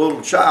 as a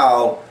little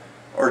child,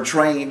 are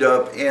trained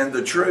up in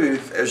the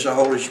truth as the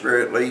Holy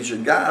Spirit leads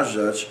and guides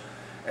us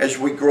as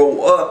we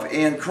grow up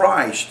in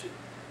Christ,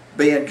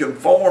 being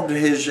conformed to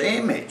his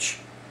image.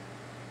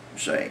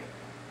 See,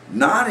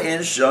 not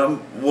in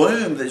some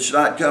womb that's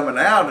not coming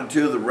out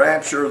until the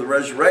rapture or the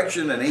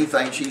resurrection, and he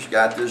thinks he's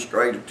got this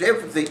great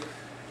antipathy.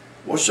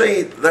 Well,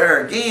 see,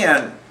 there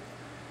again,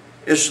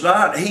 it's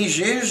not, he's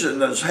using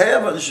those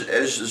heavens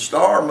as the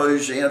star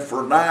moves in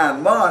for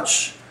 9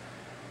 months,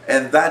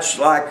 and that's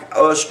like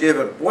us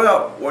giving,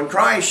 well, when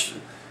Christ,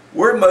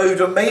 we're moved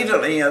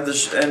immediately in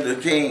the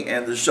King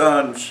and the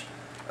Son's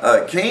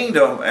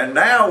kingdom, and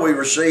now we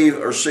are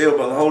sealed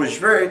by the Holy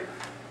Spirit,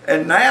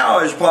 and now,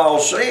 as Paul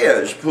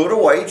says, put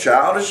away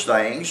childish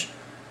things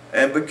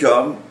and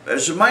become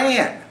as a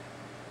man.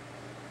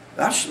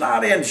 That's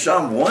not in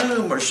some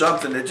womb or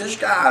something that this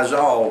guy's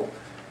all,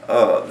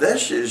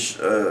 this is,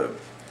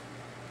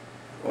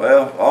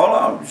 well,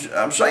 all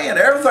I'm saying,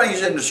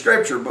 everything's in the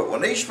Scripture, but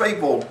when these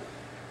people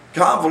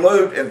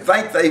convolute and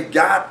think they've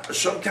got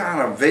some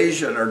kind of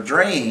vision or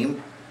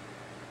dream,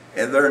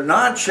 and they're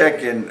not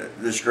checking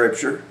the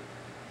Scripture,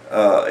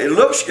 it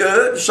looks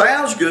good,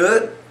 sounds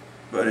good,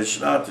 but it's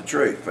not the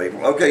truth,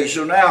 people. Okay,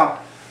 so now,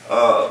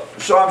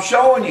 so I'm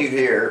showing you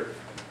here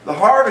the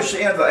harvest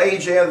end, the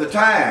age end, the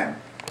time.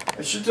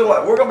 It's until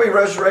we're going to be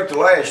resurrected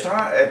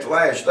at the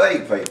last day,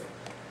 people.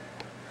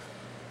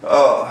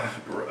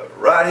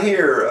 Right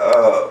here,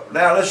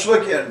 now let's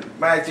look at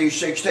Matthew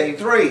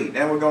 16:3.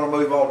 Now we're going to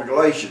move on to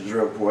Galatians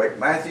real quick.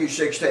 Matthew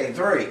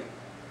 16:3.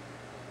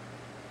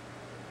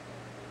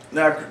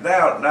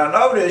 Now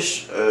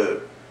notice,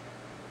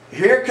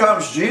 here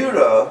comes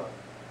Judah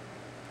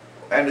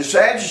and the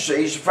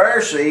Sadducees, the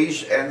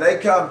Pharisees, and they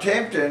come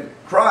tempting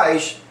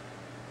Christ.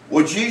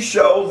 Would you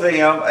show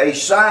them a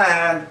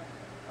sign,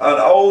 an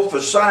oath,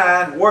 a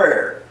sign,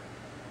 where?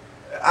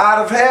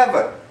 Out of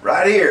heaven,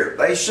 right here.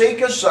 They seek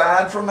a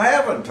sign from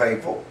heaven,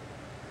 people.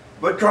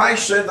 But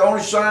Christ said the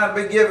only sign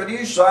to be given you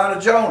is the sign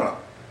of Jonah.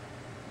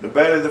 The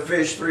belly of the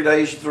fish 3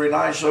 days and 3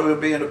 nights, so he'll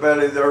be in the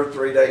belly of the earth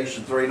 3 days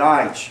and 3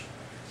 nights.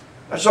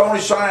 That's the only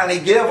sign he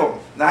give them.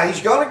 Now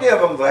he's going to give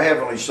them the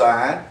heavenly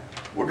sign.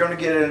 We're going to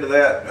get into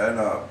that, and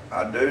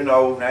I do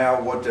know now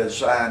what that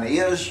sign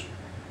is,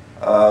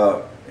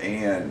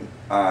 and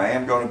I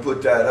am going to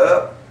put that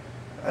up.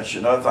 That's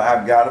another thing.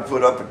 I've got to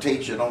put up a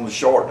teaching on the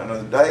shortening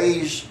of the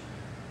days,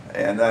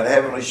 and that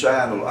heavenly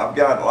sign. I've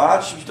got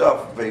lots of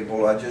stuff for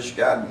people. I just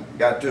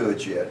got to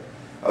it yet.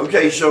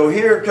 Okay, so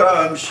here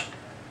comes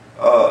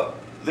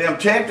them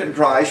tempting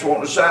Christ,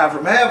 wanting a sign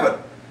from heaven.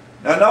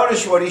 Now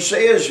notice what he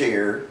says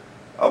here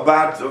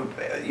about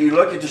you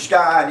look at the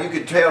sky and you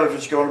can tell if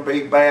it's going to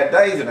be a bad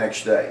day the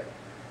next day.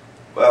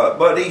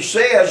 But he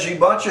says, you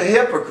bunch of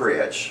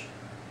hypocrites,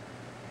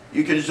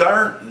 you can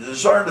discern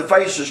the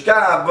face of the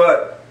sky,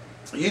 but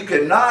you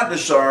cannot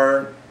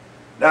discern.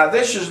 Now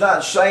this is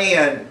not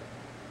saying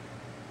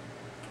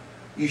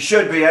you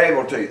should be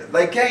able to.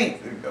 They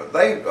can't.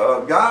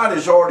 God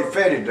has already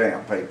fitted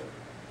them, people.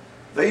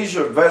 These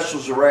are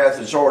vessels of wrath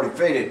that's already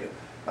fitted.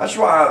 That's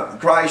why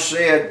Christ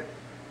said,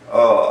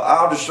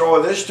 I'll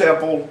destroy this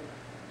temple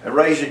and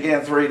raise it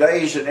again 3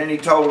 days. And then he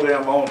told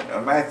them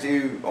on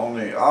Matthew, on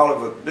the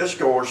Olivet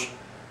Discourse,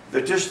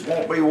 that this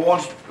won't be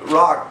one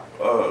rock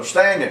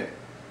standing.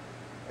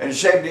 In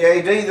 70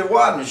 AD there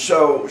wasn't.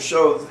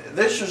 So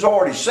this is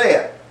already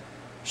set.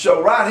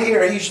 So right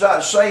here he's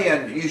not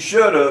saying you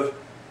should have.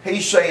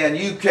 He's saying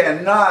you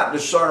cannot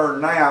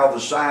discern now the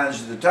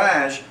signs of the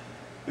times,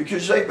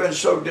 because they've been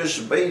so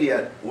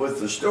disobedient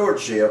with the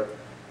stewardship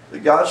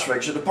that God's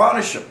fixing to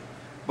punish them.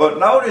 But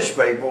notice,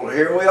 people,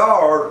 here we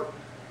are.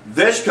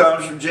 This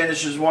comes from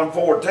Genesis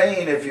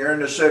 1:14. If you're in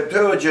the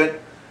Septuagint,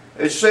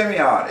 it's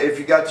Simeon. If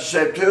you got the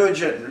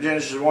Septuagint in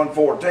Genesis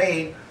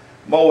 1:14,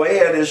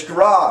 Moed is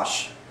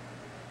Karos.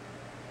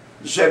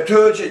 The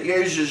Septuagint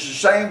uses the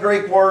same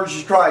Greek words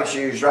as Christ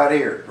used right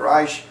here.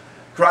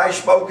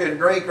 Christ spoke in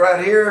Greek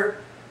right here,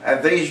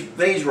 and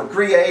these were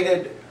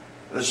created,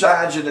 the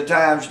signs of the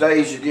times,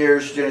 days and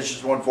years,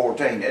 Genesis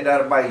 1:14. Isn't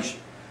that amazing?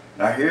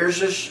 Now here's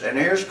this, and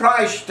here's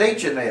Christ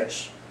teaching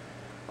this.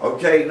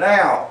 Okay,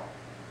 now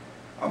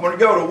I'm going to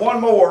go to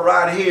one more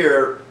right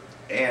here,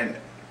 and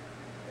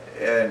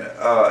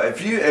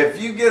if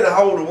you get a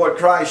hold of what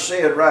Christ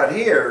said right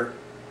here,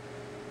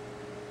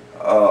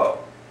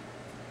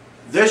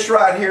 this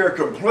right here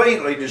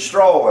completely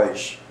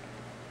destroys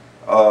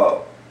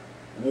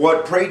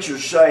what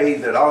preachers say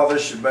that all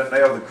this has been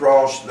nailed to the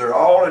cross. They're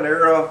all in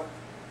error.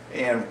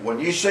 And when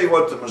you see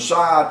what the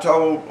Messiah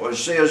told, or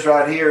says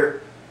right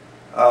here,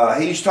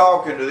 he's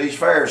talking to these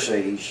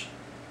Pharisees,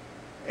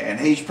 and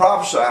he's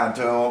prophesying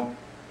to them,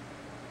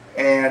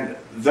 and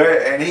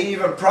he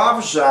even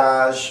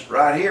prophesies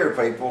right here,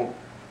 people.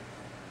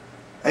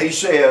 He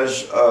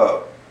says,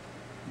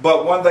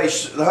 but when the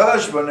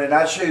husband, and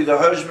that's who the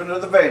husband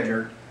of the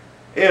vineyard,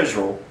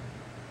 Israel,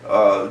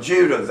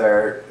 Judah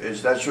there,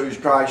 that's who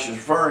Christ is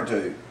referring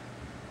to.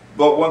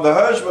 But when the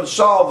husband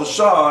saw the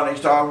son,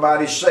 he's talking about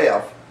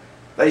himself,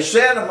 they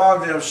said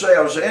among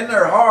themselves, in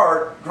their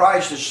heart,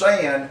 Christ is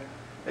saying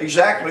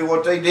exactly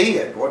what they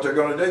did, what they're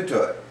going to do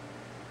to it.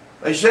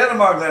 They said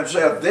among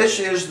themselves, this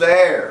is the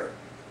heir.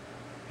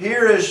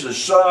 Here is the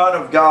Son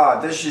of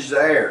God. This is the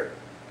heir.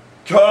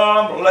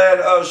 Come, let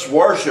us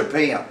worship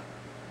him.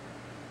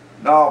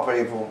 No,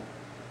 people.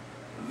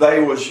 They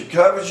was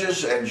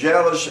covetous and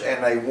jealous,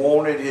 and they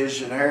wanted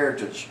his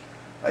inheritance.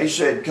 They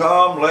said,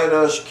 come, let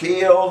us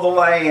kill the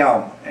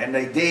lamb. And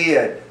they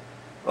did.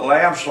 The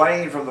lamb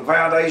slain from the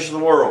foundation of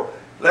the world.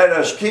 Let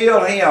us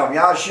kill him,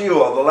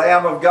 Yeshua, the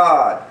Lamb of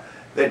God,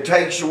 that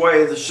takes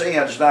away the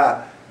sins.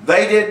 Now,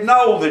 they didn't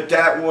know that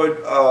that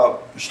would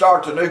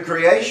start the new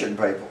creation,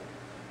 people.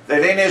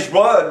 That in his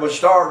blood would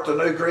start the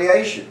new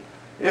creation.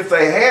 If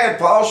they had,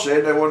 Paul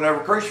said, they would never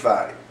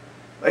crucified him.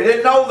 They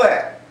didn't know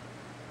that.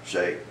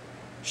 See?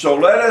 So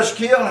let us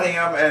kill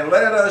him and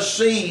let us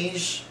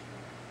seize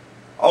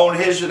on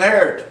his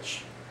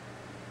inheritance.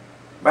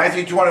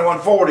 Matthew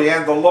 21:40,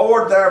 and the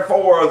Lord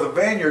therefore of the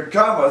vineyard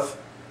cometh.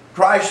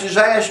 Christ is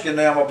asking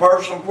them a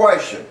personal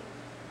question.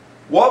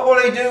 What will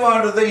he do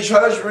unto these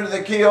husbands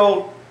that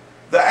killed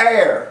the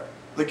heir,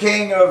 the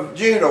king of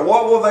Judah?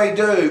 What will they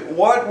do?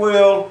 What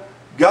will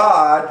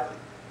God,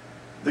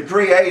 the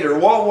Creator,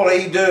 what will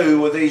he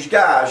do with these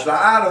guys? Now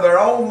out of their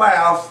own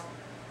mouth,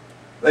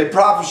 they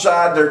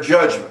prophesied their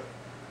judgment.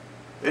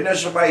 Isn't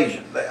this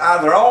amazing? Out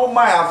of their own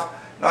mouth.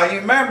 Now you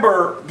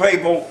remember,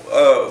 people,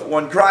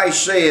 when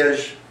Christ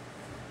says,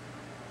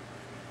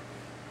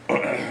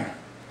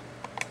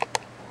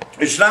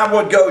 it's not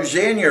what goes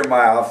in your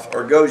mouth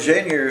or goes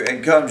in you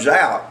and comes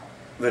out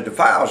that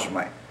defiles a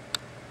man.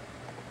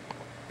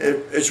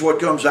 It's what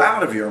comes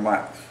out of your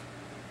mouth.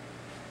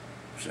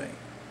 See?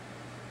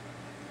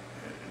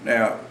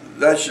 Now,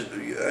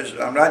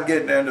 I'm not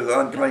getting into the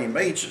unclean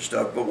meats and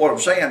stuff, but what I'm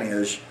saying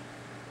is,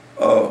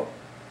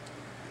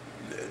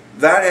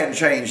 that hadn't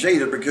changed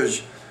either,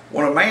 because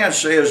when a man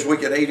says we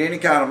can eat any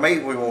kind of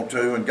meat we want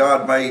to, and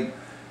God made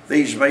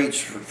these meats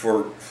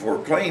for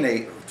clean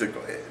eat,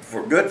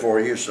 for good for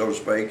you, so to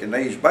speak, and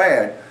these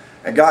bad,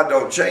 and God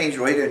don't change,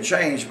 well, he didn't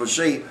change. But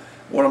see,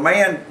 when a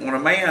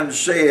man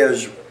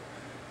says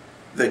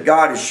that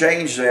God has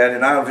changed that,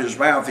 and out of his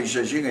mouth he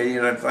says you can eat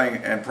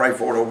anything and pray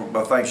for it over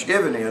by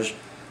Thanksgiving,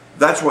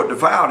 that's what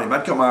defiled him.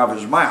 That come out of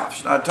his mouth.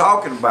 He's not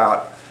talking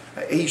about,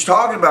 he's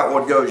talking about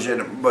what goes in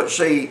it. But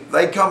see,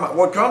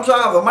 what comes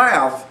out of the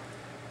mouth,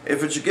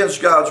 if it's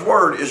against God's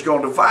word, is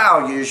going to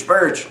defile you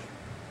spiritually.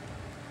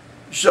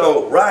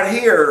 So right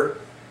here,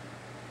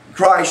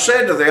 Christ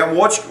said to them,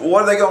 what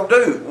are they going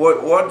to do?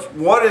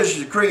 What is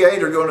the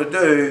Creator going to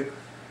do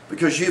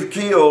because you've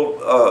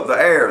killed the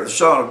heir, the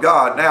Son of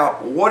God. Now,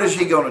 what is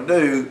he going to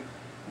do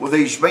with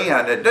these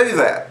men that do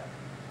that?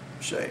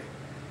 See?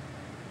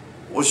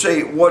 Well,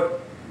 see,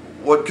 what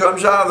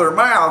comes out of their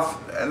mouth,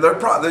 and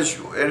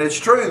and it's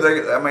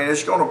true. I mean,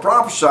 it's going to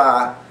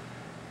prophesy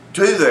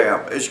to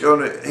them. He's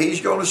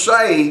going to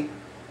say,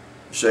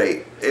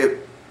 see, in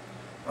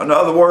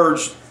other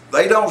words,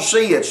 they don't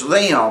see it's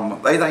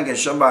them. They think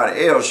it's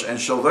somebody else, and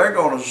so they're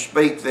going to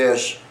speak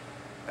this.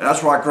 And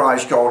that's why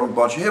Christ called them a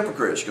bunch of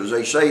hypocrites, because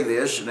they say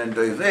this and then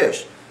do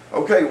this.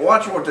 Okay,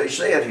 watch what they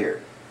said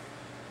here.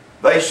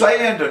 They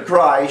say unto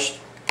Christ,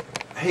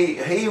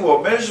 he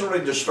will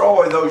miserably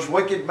destroy those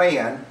wicked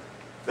men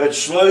that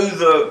slew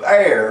the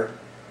heir,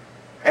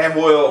 and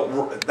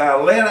will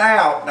now lend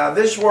out. Now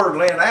this word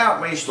lend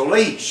out means to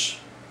lease,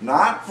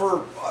 not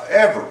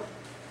forever.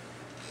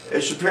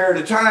 It's a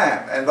period of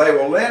time, and they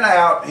will lend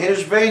out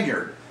his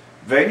vineyard.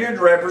 Vineyard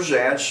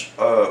represents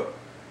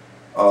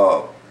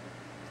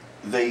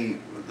the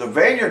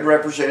vineyard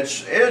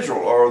represents Israel,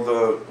 or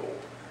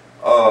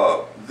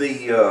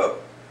the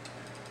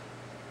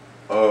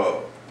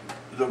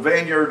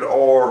vineyard,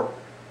 or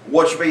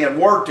what's being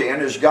worked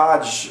in, is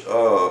God's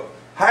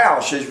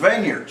house, his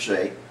vineyard.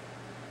 See,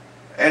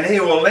 and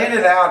he will lend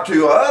it out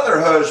to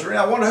other husbands.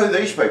 I wonder who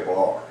these people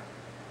are.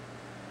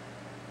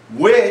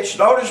 Which,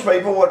 notice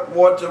people,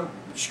 what the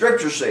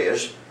Scripture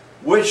says,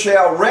 which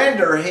shall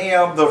render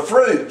him the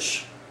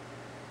fruits.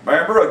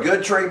 Remember, a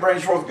good tree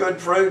brings forth good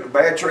fruit. A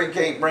bad tree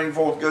can't bring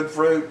forth good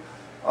fruit.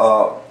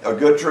 A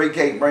good tree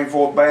can't bring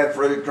forth bad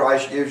fruit.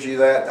 Christ gives you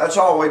that. That's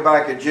all the way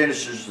back in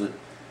Genesis,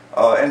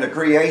 in the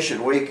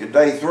creation week,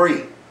 day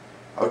 3.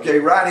 Okay,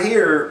 right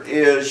here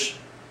is,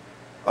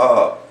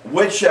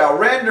 which shall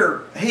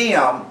render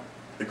him,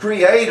 the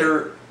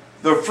Creator,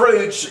 the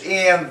fruits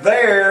in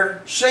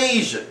their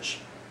seasons.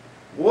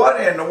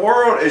 What in the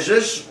world is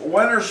this?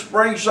 Winter,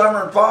 spring,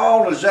 summer, and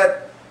fall? Is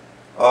that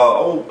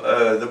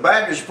the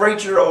Baptist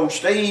preacher, old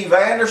Steve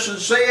Anderson,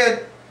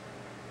 said?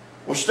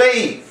 Well,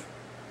 Steve,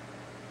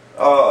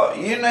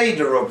 you need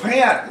to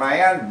repent,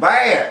 man,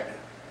 bad.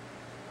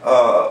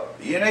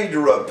 You need to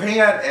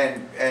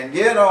repent and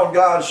get on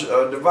God's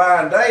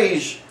divine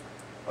days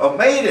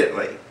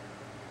immediately,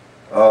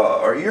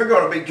 or you're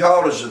going to be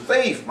caught as a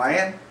thief,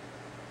 man.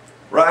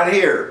 Right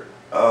here.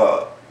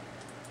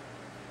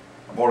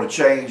 I'm going to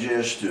change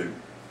this to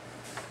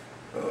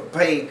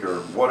pink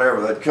or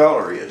whatever that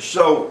color is.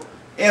 So,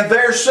 in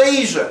their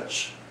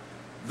seasons,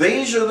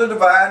 these are the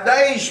divine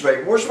days,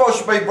 people. We're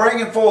supposed to be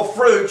bringing forth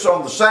fruits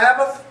on the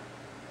Sabbath,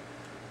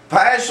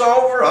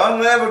 Passover,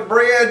 unleavened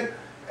bread,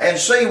 and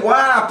see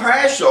why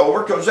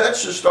Passover, because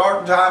that's the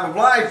starting time of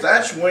life.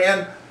 That's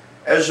when,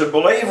 as a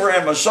believer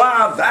in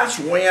Messiah, that's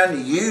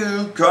when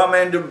you come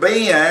into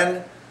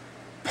being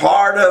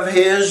part of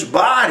his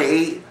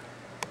body,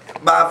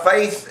 by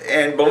faith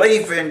and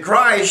belief in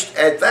Christ.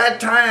 At that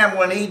time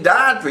when he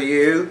died for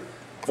you,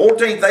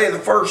 14th day of the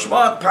first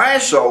month,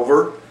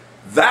 Passover,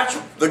 that's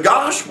the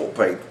gospel,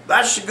 people.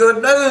 That's the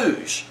good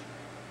news.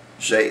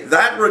 See,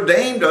 that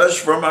redeemed us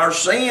from our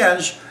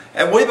sins,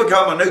 and we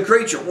become a new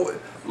creature.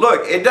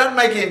 Look, it doesn't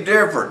make any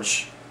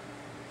difference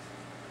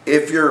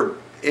if you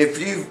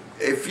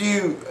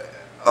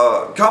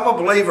come a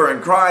believer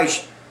in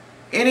Christ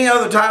any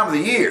other time of the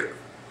year.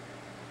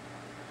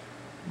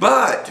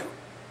 But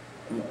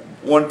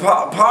when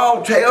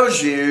Paul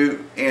tells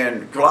you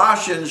in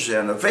Galatians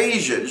and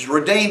Ephesians,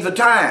 redeem the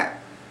time,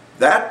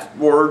 that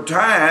word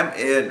time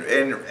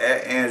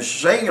in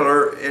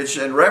singular, it's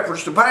in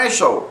reference to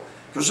Passover,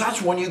 because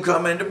that's when you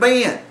come into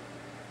being.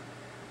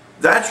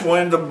 That's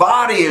when the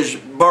body is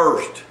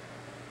birthed.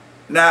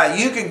 Now,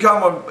 you can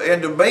come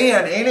into being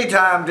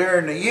anytime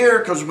during the year,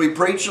 because we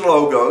preach the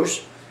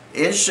Logos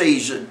in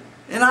season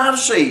and out of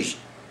season.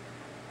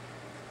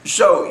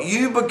 So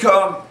you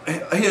become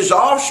his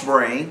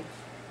offspring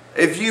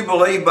if you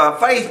believe by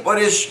faith,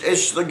 but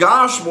it's the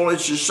gospel.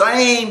 It's the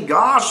same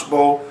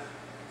gospel,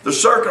 the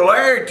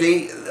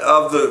circularity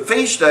of the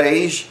feast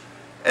days,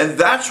 and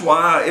that's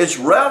why it's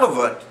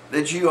relevant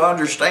that you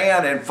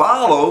understand and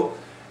follow,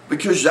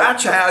 because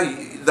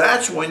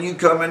that's when you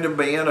come into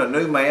being a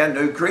new man,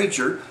 new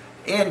creature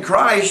in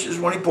Christ, is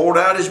when he poured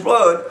out his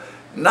blood.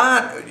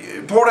 Not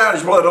poured out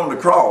his blood on the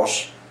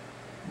cross,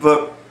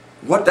 but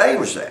what day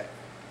was that?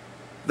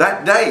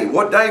 That day,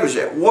 what day was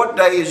that? What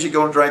day is he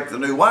going to drink the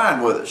new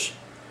wine with us?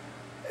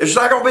 It's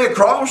not going to be a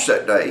cross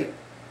that day.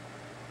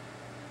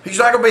 He's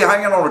not going to be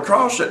hanging on a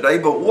cross that day,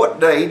 but what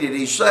day did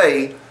he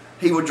say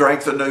he would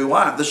drink the new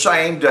wine? The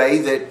same day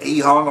that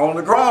he hung on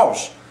the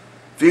cross.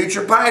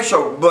 Future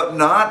Passover, but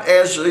not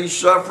as the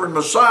suffering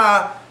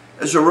Messiah,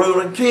 as a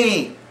ruling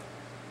king.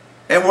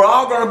 And we're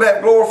all going to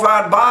have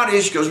glorified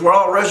bodies, because we're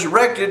all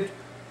resurrected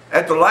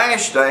at the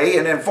last day,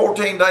 and then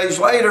 14 days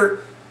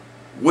later,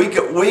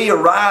 we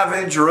arrive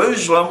in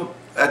Jerusalem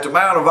at the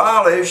Mount of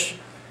Olives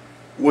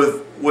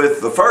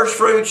with the first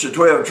fruits, the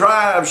 12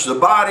 tribes, the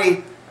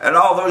body, and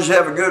all those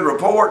have a good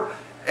report.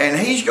 And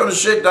he's going to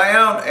sit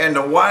down, and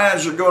the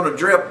wines are going to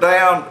drip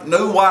down,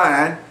 new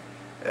wine.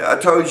 I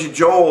told you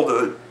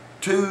Joel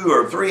 2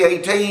 or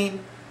 3:18,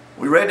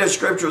 We read this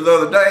scripture the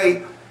other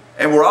day,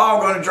 and we're all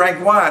going to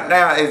drink wine.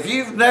 Now, if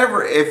you've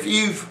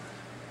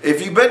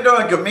been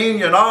doing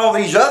communion all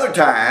these other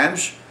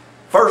times,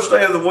 first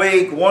day of the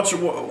week, once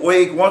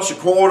a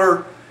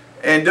quarter,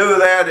 and do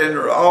that in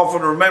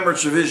often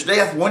remembrance of his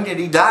death, when did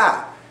he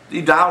die? Did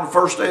he die on the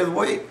first day of the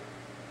week?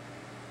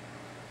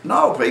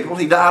 No, people,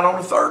 he died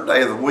on the third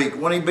day of the week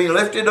when he be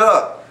lifted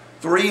up.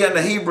 3 in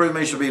the Hebrew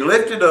means to be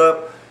lifted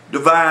up,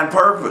 divine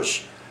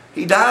purpose.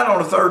 He died on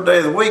the third day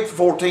of the week, the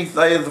 14th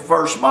day of the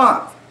first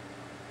month.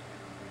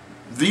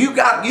 You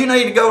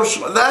need to go,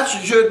 that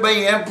should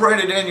be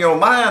imprinted in your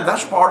mind.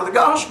 That's part of the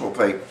gospel,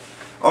 people.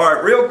 All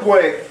right, real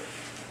quick,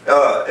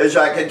 as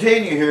I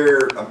continue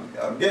here,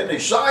 I'm getting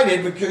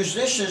excited because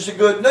this is the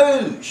good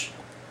news.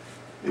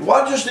 It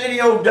wasn't just any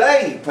old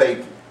day,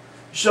 people.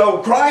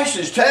 So Christ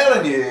is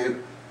telling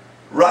you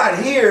right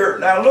here,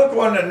 now look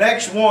on the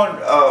next one,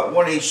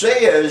 when he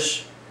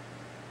says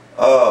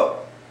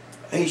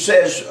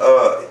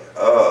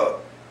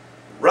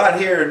right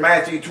here in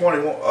Matthew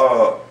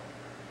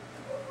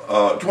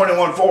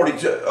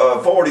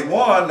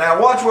 21:41. Now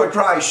watch what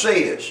Christ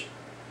says.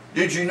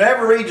 Did you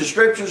never read the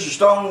scriptures? The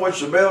stone which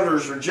the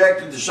builders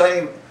rejected, the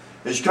same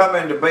is come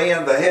into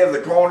being, the head of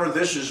the corner.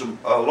 This is the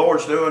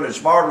Lord's doing.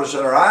 It's marvelous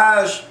in our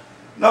eyes.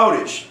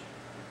 Notice,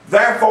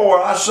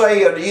 therefore I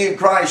say unto you,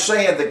 Christ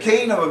saith, the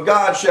kingdom of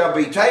God shall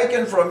be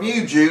taken from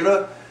you,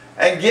 Judah,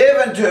 and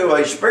given to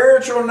a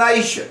spiritual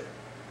nation.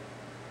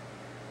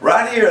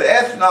 Right here,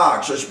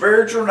 ethnos, a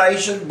spiritual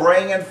nation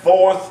bringing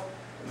forth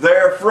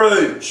their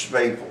fruits,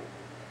 people.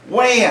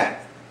 When?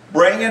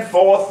 Bringing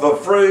forth the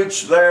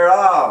fruits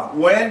thereof.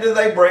 When do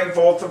they bring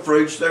forth the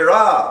fruits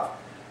thereof?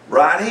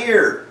 Right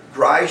here,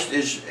 Christ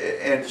is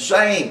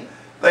saying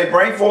they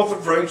bring forth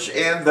the fruits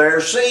in their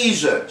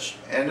seasons,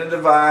 in the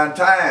divine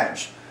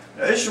times.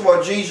 Now, this is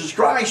what Jesus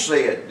Christ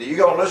said.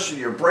 You're going to listen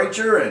to your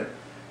preacher,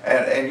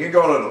 and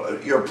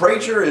your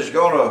preacher is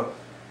going to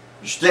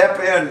step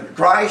in.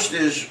 Christ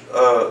is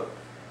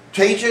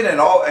teaching,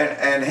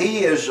 and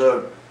he is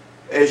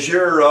as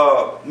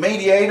your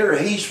mediator.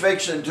 He's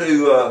fixing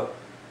to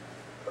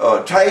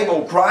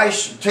table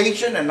Christ's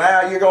teaching, and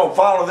now you're going to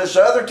follow this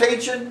other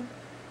teaching?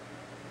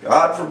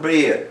 God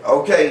forbid.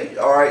 Okay,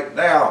 all right,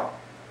 now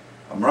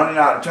I'm running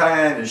out of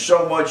time. There's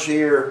so much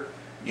here.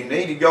 You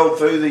need to go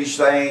through these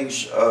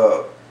things.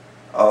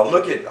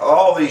 Look at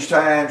all these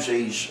times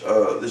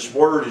this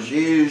word is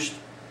used.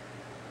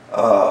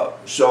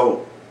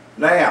 So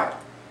now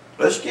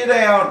let's get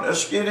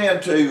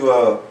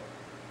into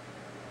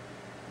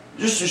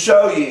just to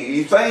show you.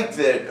 You think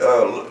that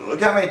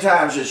look how many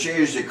times it's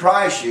used that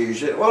Christ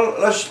used it. Well,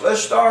 let's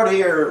start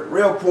here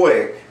real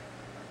quick.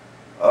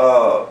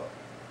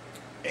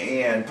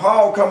 And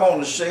Paul come on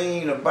the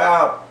scene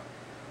about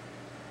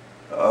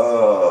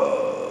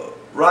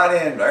right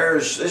in there.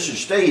 This is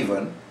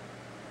Stephen.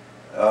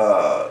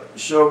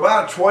 So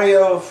about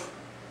 12,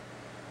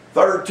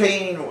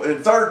 13,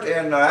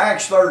 in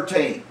Acts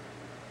 13,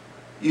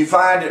 you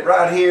find it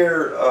right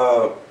here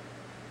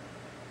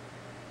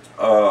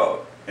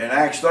in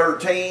Acts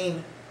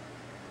 13.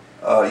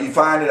 You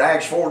find it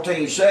Acts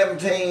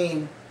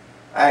 14:17,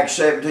 Acts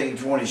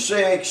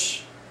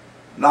 17:26,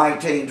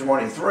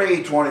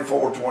 19:23,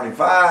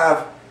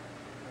 24:25.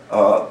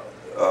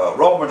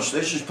 Romans.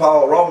 This is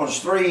Paul. Romans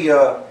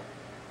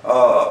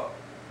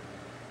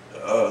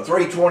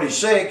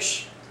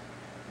 3:26.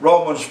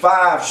 Romans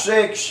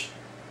 5:6.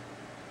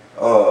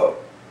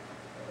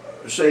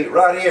 See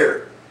right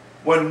here.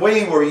 When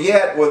we were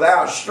yet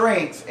without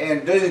strength,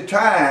 in due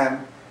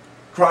time,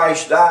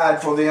 Christ died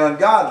for the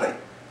ungodly.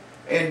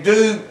 And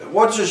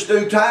what's this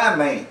due time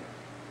mean?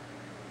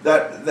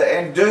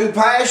 And due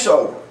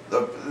Passover.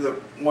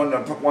 When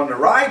the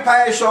right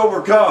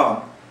Passover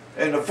come,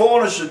 in the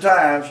fullness of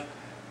times,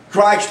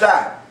 Christ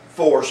died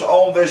for us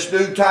on this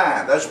due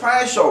time. That's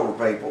Passover,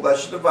 people.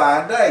 That's a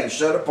divine day,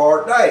 set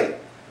apart day.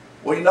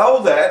 We know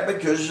that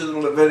because of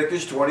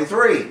Leviticus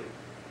 23.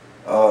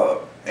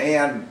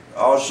 And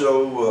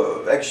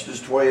also Exodus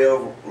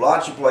 12,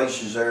 lots of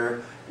places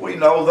there. We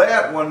know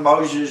that when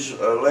Moses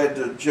led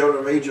the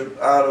children of Egypt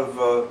out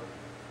of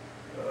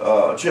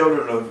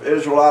children of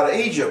Israel out of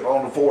Egypt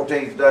on the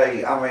 14th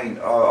day,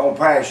 on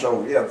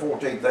Passover,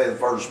 14th day of the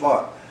first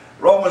month.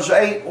 Romans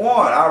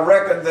 8:1, I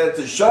reckon that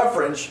the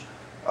sufferings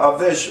of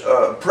this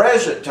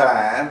present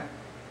time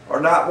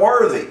are not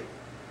worthy.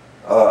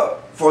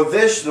 For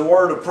this, the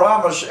word of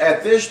promise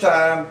at this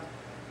time.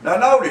 Now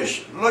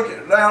notice,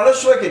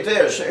 let's look at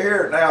this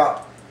here.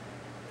 Now,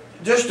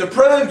 just to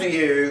prove to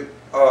you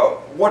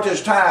what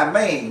this time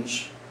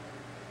means,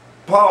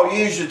 Paul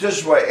used it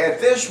this way. At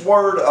this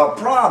word of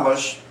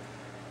promise,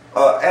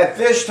 at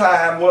this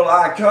time will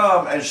I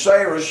come, and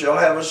Sarah shall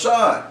have a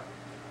son.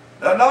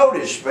 Now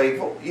notice,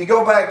 people, you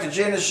go back to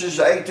Genesis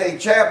the 18th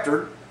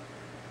chapter,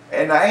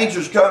 and the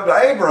angels come to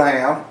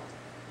Abraham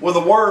with a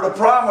word of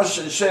promise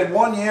and said,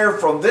 1 year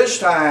from this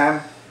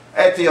time,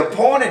 at the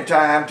appointed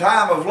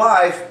time of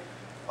life,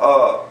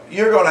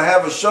 you're going to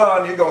have a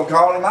son, you're going to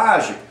call him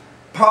Isaac.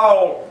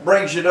 Paul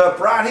brings it up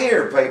right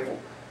here, people.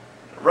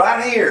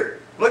 Right here.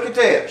 Look at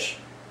this.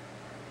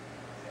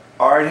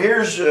 All right,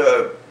 here's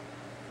that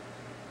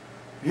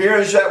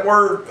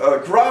word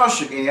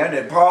cross again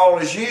that Paul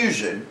is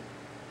using.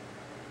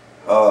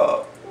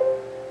 Okay,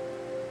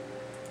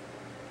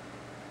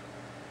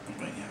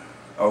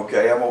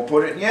 I'm going to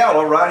put it in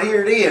yellow. Right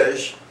here it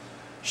is.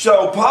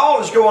 So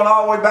Paul is going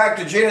all the way back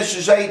to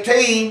Genesis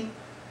 18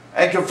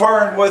 and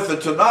conferring with the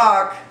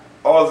Tanakh,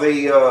 or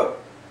the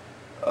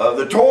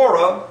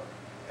Torah,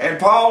 and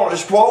Paul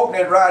is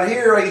quoting it right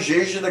here. He's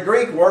using the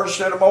Greek word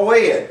instead of moed.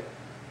 Isn't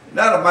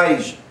that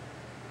amazing?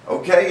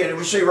 Okay, and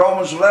we see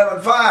Romans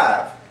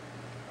 11:5,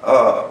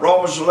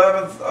 Romans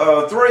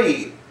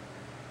 11:3.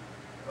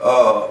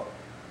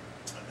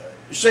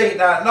 See,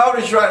 now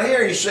notice right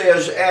here he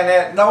says, and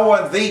at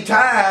knowing the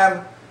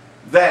time,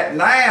 that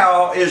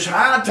now is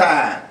high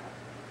time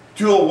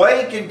to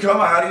awake and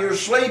come out of your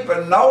sleep,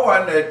 and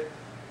knowing that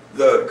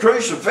the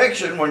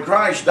crucifixion, when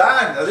Christ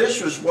died, now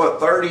this was what,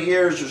 30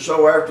 years or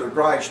so after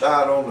Christ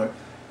died on the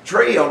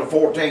tree on the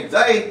 14th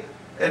day,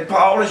 and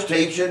Paul is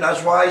teaching.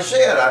 That's why he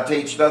said, I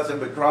teach nothing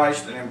but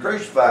Christ and Him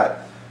crucified.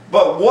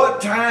 But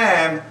what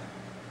time?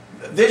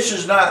 This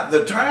is not,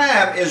 the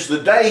time is the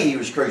day He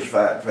was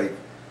crucified, people.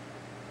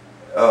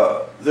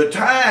 The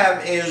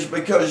time is,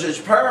 because it's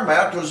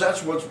paramount, because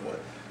that's what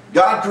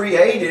God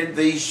created,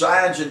 these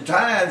signs and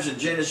times in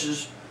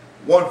Genesis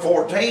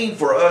 1:14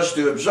 for us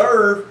to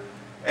observe,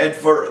 and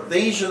for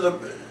these are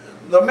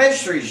the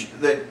mysteries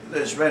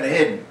that's been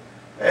hidden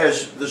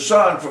as the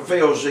Son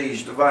fulfills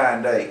these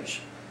divine days.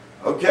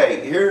 Okay,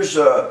 here's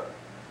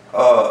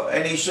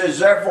and he says,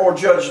 therefore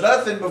judge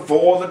nothing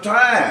before the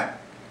time.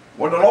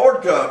 When the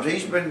Lord comes,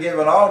 He's been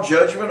given all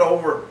judgment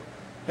over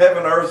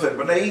heaven, earth, and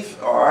beneath.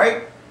 All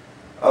right.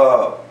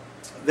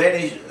 Then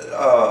he,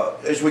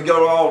 as we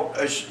go on,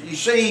 you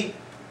see,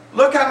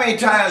 look how many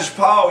times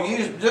Paul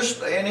used,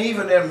 just, and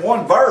even in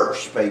one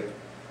verse, people.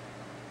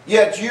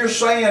 Yet you're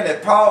saying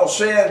that Paul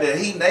said that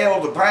he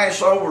nailed the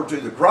Passover to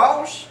the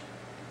cross,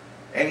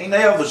 and he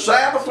nailed the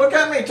Sabbath. Look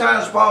how many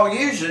times Paul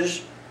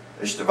uses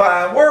this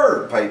divine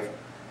word, people.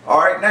 All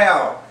right,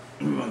 now,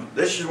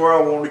 this is where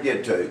I want to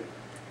get to.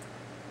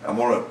 I'm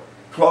going to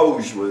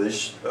close with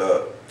this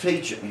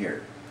teaching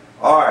here.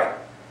 All right.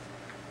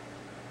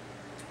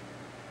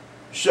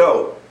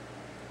 So,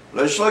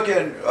 let's look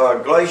in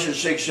Galatians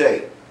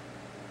 6:8.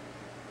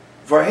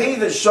 For he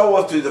that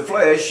soweth to the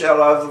flesh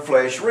shall of the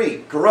flesh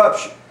reap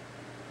corruption.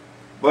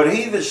 But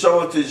he that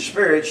soweth to the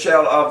Spirit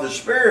shall of the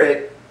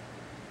Spirit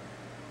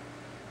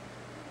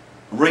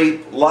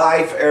reap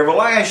life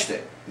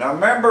everlasting. Now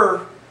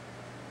remember,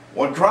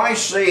 when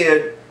Christ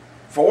said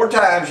 4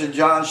 times in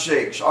John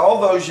 6, all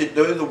those that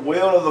do the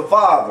will of the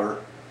Father,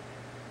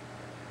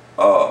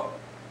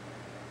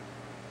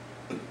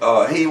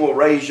 He will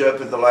raise you up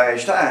at the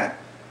last time.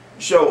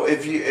 So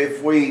if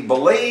we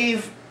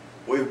believe,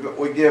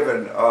 we're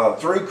given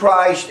through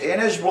Christ in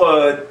His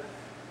blood,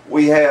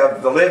 we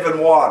have the living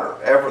water.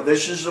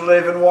 This is the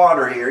living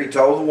water here. He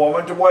told the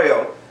woman to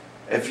well,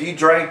 if you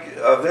drink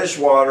of this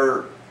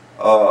water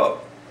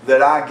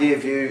that I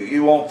give you,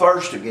 you won't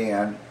thirst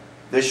again.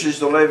 This is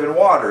the living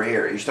water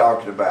here He's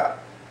talking about.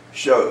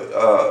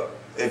 So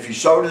if you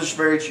sow to the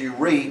Spirit, you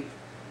reap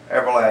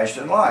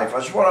everlasting life.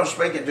 That's what I'm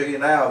speaking to you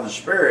now of the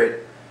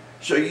Spirit.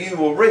 So you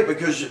will reap,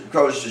 because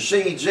the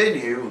seed's in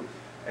you,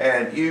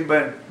 and you've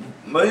been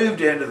moved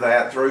into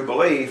that through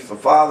belief. The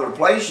Father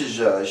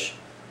places us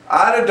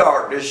out of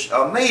darkness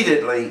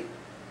immediately.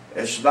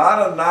 It's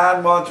not a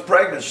 9-month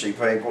pregnancy,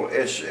 people.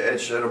 It's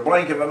at a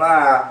blink of an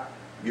eye,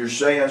 your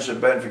sins have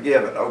been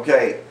forgiven.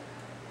 Okay,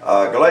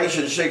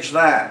 Galatians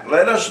 6:9.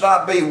 Let us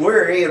not be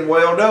weary in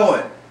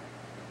well-doing,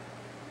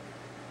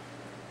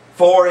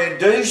 for in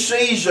due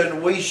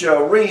season we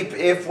shall reap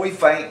if we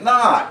faint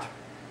not.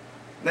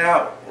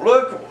 Now,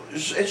 look,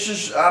 it's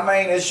just, I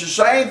mean, it's the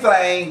same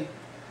thing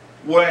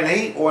when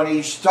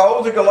he's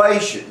told the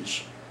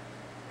Galatians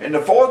in the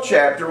 4th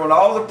chapter, when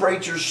all the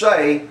preachers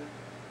say,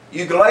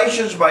 you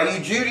Galatians, by you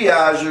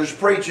Judaizers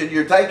preaching,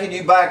 you're taking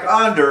you back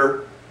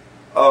under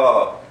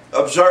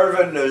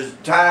observing the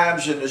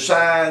times and the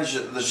signs,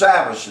 the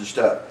Sabbaths and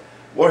stuff.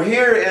 Well,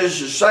 here is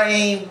the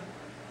same,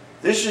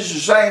 this is the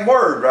same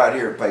word right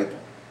here, people.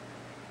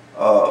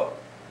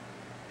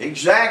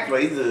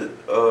 Exactly the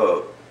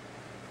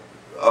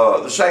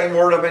same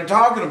word I've been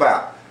talking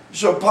about.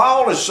 So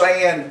Paul is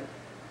saying,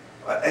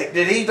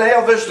 did he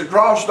nail this to the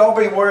cross? Don't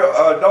be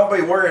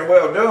weary in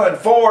well-doing,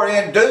 for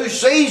in due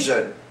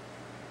season.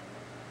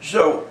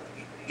 So,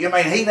 you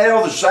mean he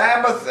nailed the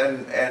Sabbath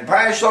and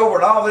Passover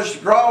and all this to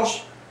the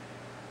cross?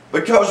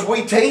 Because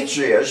we teach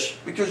this,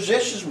 because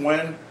this is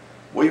when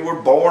we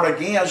were born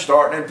again,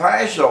 starting in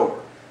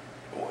Passover.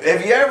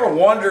 Have you ever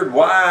wondered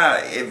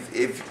why,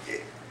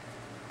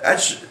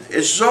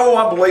 it's so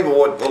unbelievable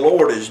what the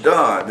Lord has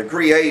done, the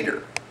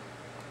Creator.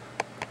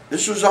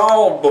 This was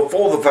all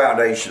before the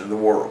foundation of the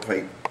world,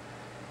 people.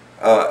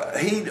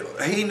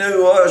 He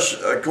knew us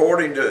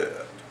according to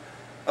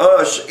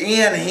us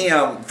in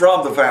Him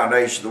from the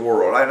foundation of the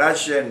world. And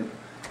that's in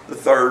the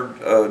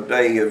 3rd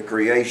day of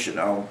creation.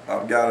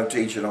 I've got a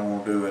teaching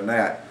on doing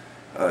that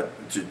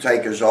to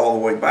take us all the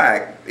way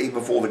back, even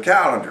before the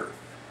calendar.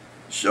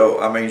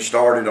 So, I mean,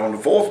 started on the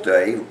 4th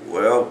day.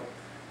 Well,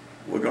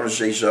 we're going to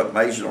see something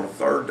amazing on the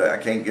 3rd day. I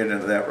can't get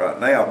into that right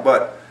now.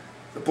 But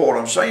the point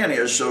I'm saying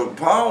is, so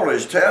Paul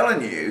is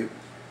telling you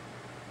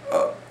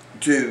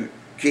to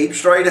keep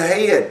straight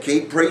ahead,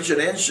 keep preaching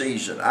in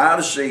season, out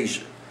of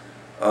season,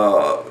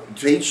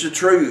 teach the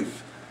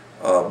truth,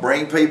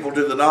 bring people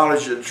to the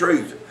knowledge of the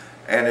truth.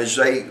 And as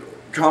they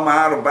come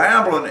out of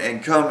Babylon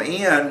and come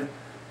in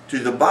to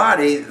the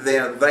body,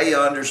 then they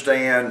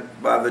understand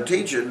by the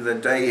teaching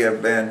that they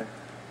have been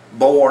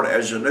born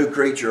as a new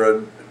creature,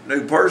 a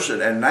new person,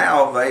 and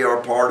now they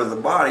are part of the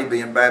body,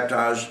 being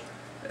baptized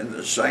in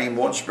the same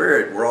one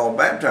Spirit we're all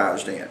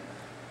baptized in.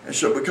 And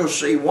so, because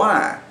see,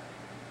 why?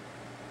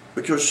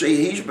 Because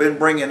see, he's been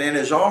bringing in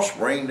his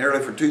offspring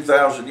nearly for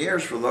 2,000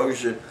 years for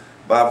those that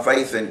by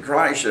faith in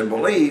Christ and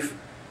belief,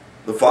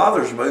 the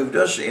Father's moved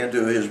us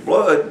into his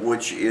blood,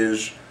 which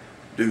is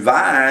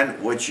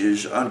divine, which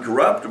is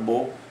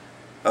uncorruptible,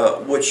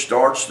 which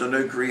starts the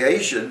new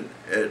creation,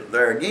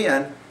 there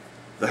again,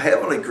 the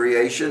heavenly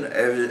creation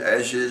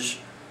as his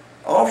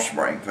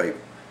offspring people.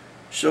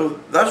 So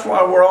that's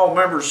why we're all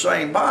members of the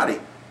same body,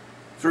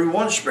 through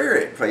one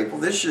Spirit, people.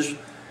 This is,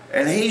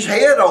 and he's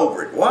head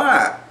over it.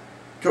 Why?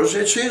 Because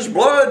it's his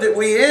blood that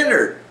we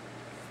entered.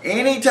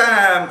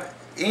 Anytime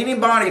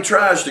anybody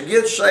tries to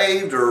get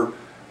saved or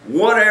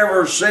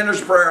whatever,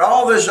 sinner's prayer,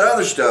 all this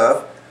other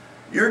stuff,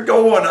 you're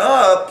going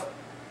up,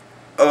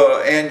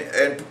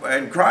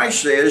 and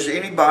Christ says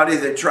anybody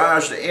that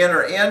tries to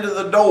enter into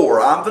the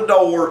door, I'm the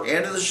door,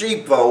 into the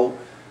sheepfold,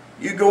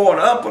 you going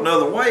up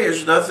another way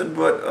is nothing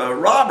but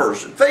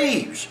robbers and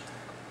thieves.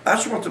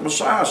 That's what the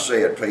Messiah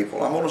said,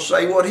 people. I'm going to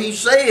say what he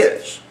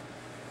says.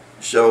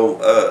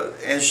 So,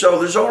 and so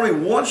there's only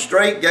one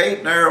straight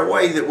gate, narrow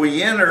way that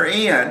we enter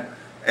in,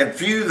 and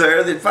few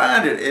there that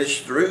find it. It's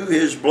through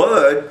his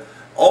blood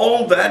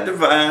on that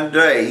divine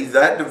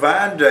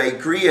day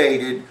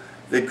created,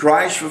 that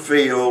Christ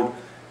fulfilled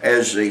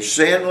as a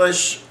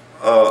sinless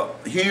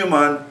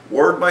human,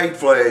 Word made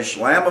flesh,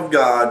 Lamb of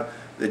God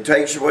that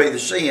takes away the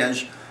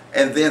sins.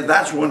 And then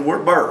that's when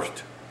we're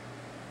birthed,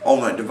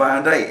 on that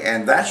divine day.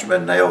 And that's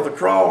been nailed to the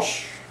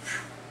cross.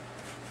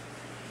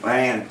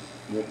 Man,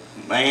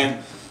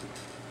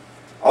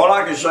 all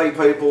I can say,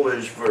 people,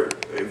 is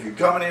if you're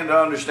coming in to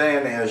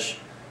understand this,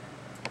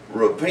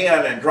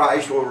 repent and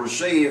Christ will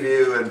receive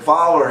you and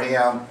follow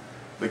him,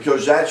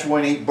 because that's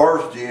when he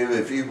birthed you,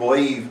 if you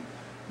believe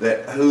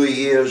that who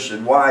he is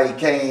and why he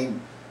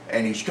came,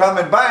 and he's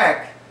coming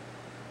back,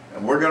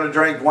 and we're going to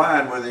drink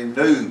wine with him,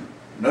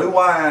 new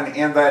wine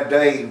in that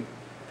day,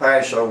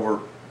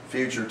 Passover,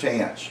 future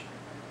tense.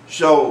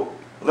 So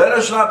let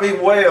us not be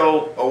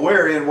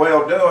weary in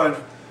well doing,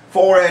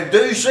 for in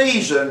due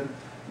season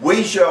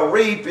we shall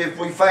reap if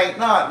we faint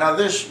not. Now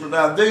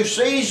due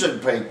season,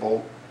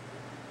 people,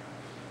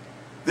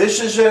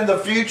 this is in the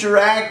future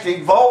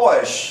active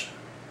voice.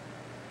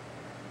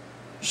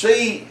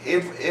 See,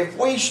 if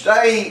we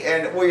stay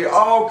and we're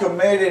all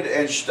committed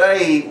and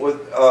stay with,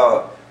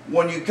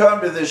 when you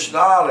come to this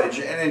knowledge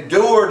and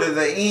endure to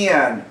the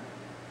end,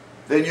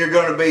 then you're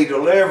going to be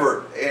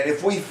delivered. And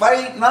if we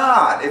faint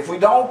not, if we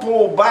don't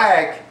pull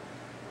back,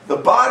 the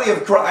body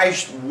of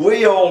Christ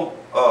will,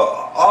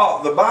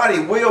 the body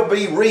will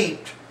be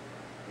reaped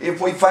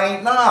if we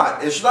faint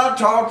not. It's not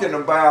talking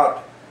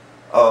about,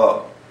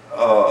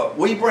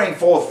 we bring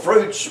forth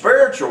fruits,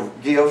 spiritual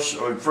gifts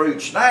or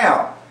fruits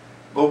now.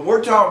 But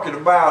we're talking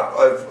about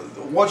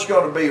what's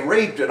going to be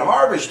reaped at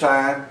harvest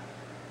time.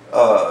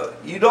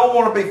 You don't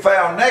want to be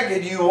found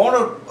naked. You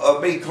want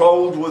to be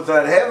clothed with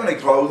that heavenly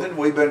clothing.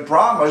 We've been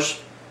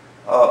promised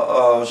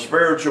a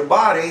spiritual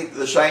body,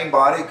 the same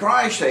body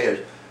Christ has.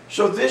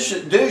 So this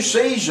due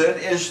season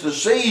is the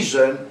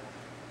season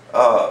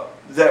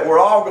that we're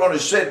all going to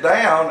sit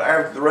down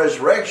after the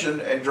resurrection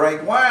and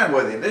drink wine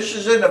with him. This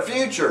is in the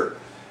future.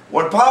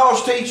 When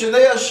Paul's teaching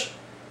this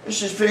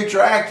is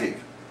future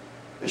active.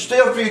 It's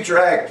still future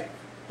active,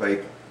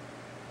 people.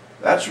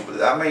 That's,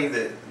 I mean,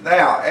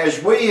 now,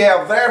 as we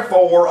have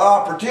therefore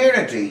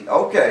opportunity,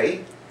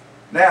 okay,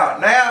 now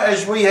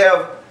as we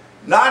have,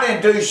 not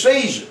in due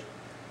season,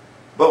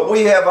 but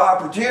we have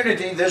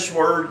opportunity. This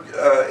word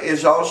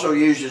is also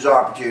used as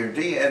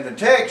opportunity in the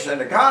text, in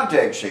the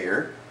context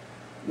here.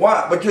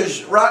 Why?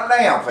 Because right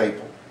now,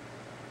 people,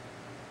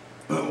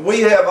 we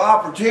have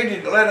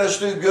opportunity to let us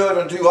do good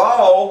unto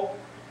all.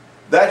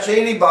 That's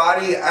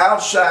anybody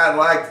outside,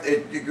 like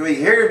we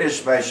hear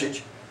this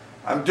message.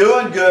 I'm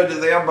doing good to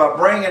them by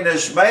bringing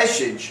this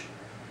message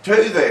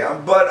to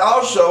them, but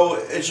also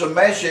it's a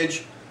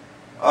message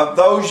of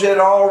those that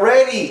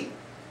already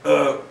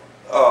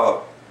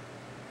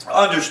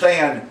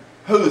understand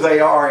who they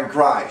are in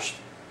Christ,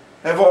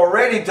 have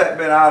already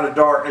been out of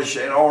darkness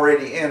and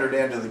already entered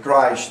into the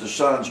Christ, the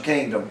Son's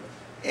kingdom,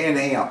 in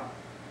him,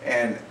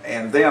 and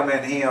them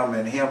in him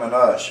and him in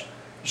us.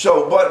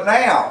 So, but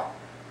now,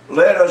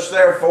 let us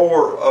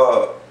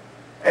therefore,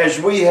 as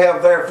we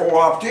have therefore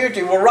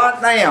opportunity, well, right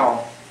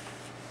now,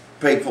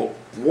 people,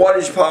 what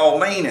is Paul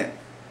meaning?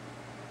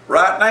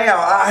 Right now,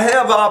 I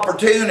have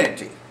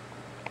opportunity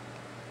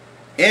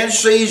in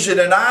season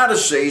and out of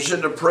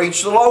season to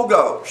preach the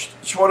Logos.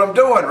 That's what I'm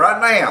doing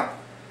right now.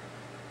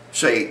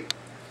 See,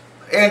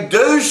 in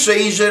due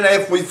season,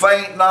 if we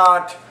faint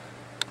not,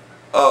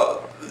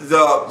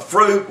 the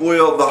fruit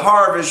will, the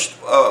harvest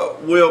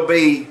will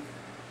be,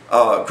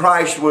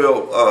 Christ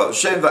will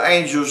send the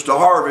angels to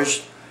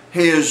harvest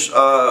his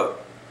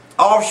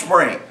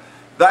offspring.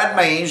 That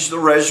means the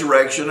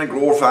resurrection and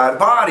glorified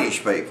bodies,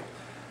 people.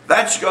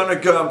 That's going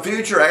to come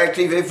future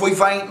active if we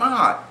faint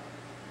not.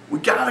 We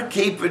got to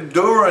keep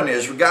enduring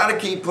this. We got to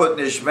keep putting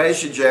this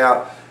message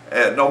out,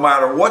 no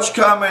matter what's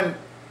coming.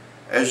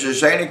 As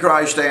this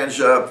Antichrist stands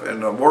up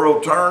and the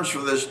world turns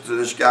from this to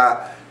this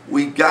guy,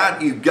 you've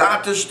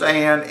got to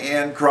stand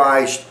in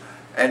Christ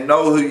and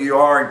know who you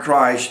are in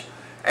Christ.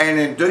 And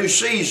in due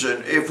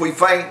season, if we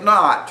faint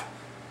not,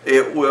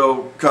 it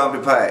will come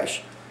to pass.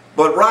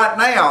 But right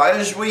now,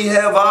 as we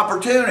have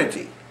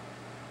opportunity,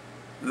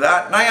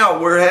 right now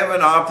we're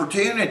having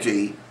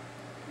opportunity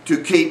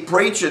to keep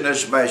preaching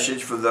this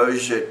message for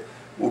those that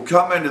will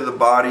come into the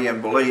body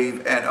and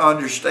believe and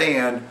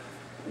understand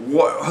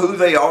who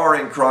they are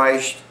in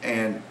Christ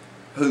and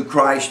who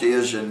Christ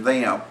is in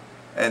them,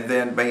 and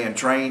then being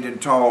trained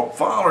and taught,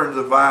 following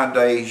the divine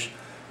days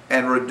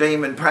and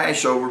redeeming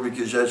Passover,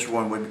 because that's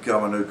when we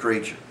become a new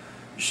creature.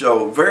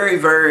 So very,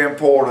 very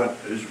important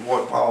is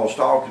what Paul's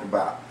talking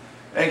about,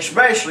 and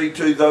especially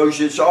to those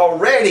that's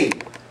already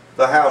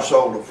the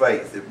household of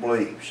faith that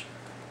believes.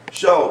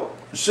 So,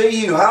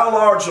 see you how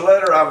large a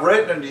letter I've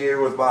written unto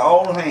you with my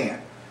own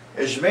hand.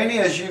 As many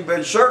as you've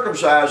been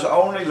circumcised,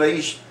 only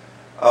least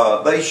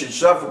they should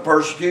suffer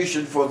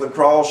persecution for the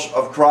cross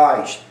of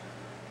Christ.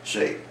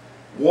 See,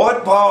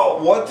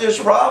 what this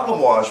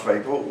problem was,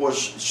 people,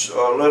 was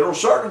literal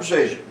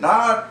circumcision.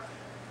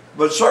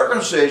 But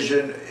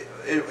circumcision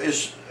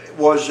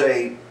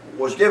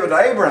was given to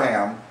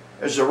Abraham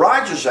as a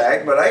righteous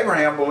act, but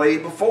Abraham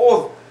believed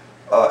before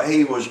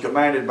he was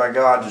commanded by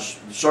God to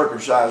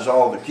circumcise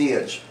all the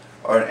kids,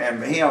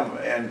 and him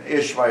and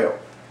Ishmael.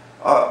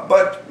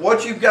 But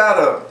what you've got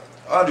to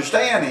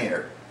understand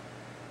here,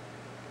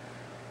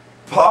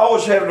 Paul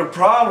was having a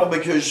problem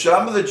because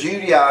some of the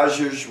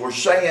Judaizers were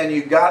saying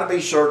you've got to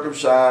be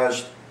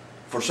circumcised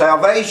for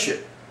salvation.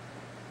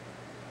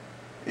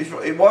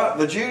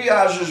 The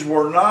Judaizers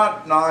were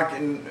not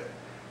knocking.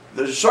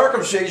 The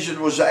circumcision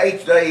was the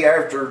 8th day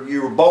after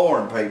you were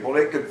born, people.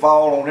 It could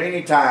fall on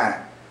any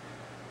time.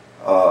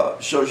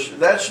 So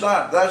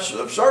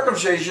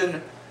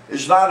circumcision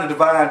is not a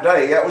divine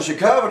day. That was a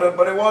covenant,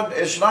 but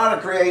it's not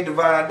a created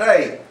divine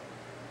day.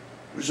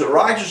 It was a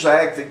righteous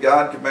act that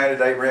God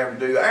commanded Abraham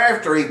to do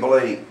after he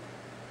believed.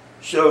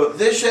 So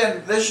this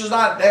does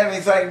not have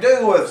anything to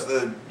do with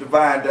the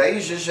divine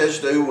days. This has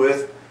to do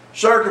with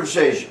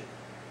circumcision.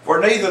 For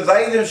neither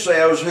they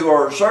themselves who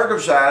are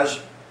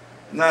circumcised.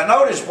 Now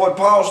notice what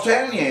Paul's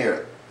telling you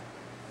here.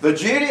 The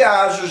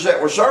Judaizers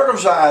that were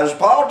circumcised,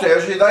 Paul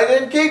tells you they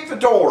didn't keep the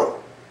Torah.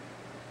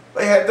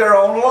 They had their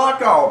own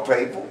law,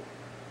 people.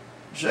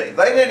 See,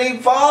 they didn't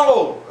even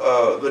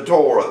follow the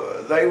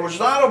Torah. They was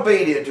not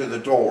obedient to the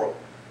Torah.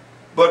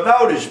 But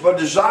notice, but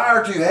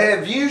desire to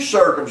have you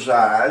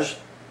circumcised,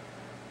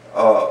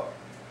 that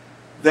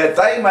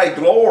they may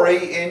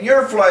glory in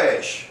your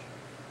flesh.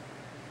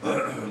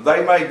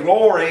 They may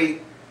glory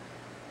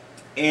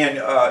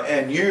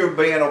in you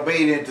being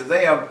obedient to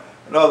them.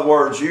 In other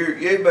words,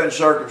 you've been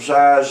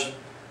circumcised,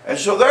 and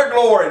so they're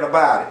glorying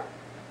about it.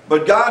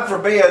 But God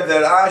forbid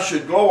that I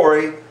should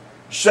glory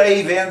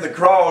save in the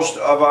cross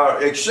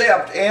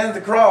except in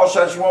the cross.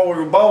 That's when we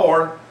were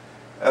born,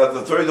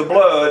 through the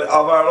blood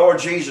of our Lord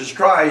Jesus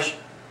Christ,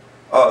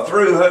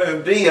 through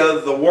whom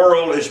the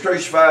world is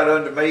crucified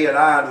unto me, and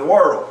I unto the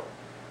world.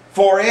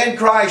 For in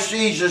Christ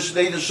Jesus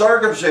neither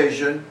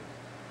circumcision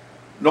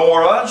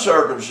nor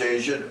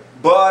uncircumcision,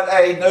 but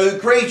a new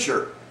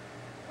creature.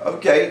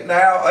 Okay,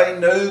 now a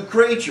new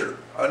creature.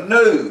 A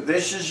new.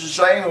 This is the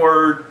same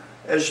word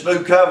as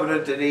new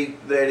covenant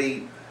that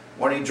he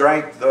when he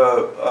drank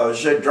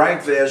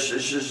drank this.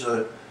 This is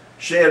the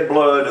shed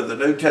blood of the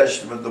New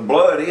Testament. The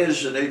blood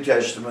is the New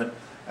Testament,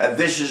 and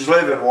this is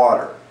living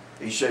water.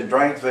 He said,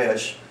 drink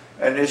this,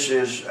 and this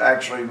is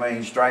actually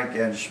means drink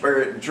in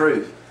spirit and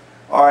truth.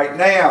 All right,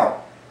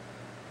 now,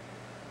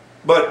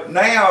 but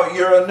now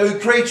you're a new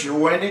creature.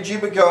 When did you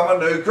become a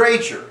new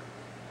creature?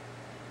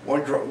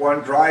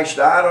 When Christ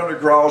died on the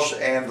cross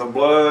and the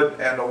blood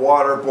and the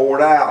water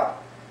poured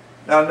out.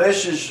 Now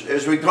this is,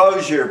 as we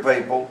close here,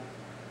 people,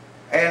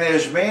 and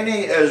as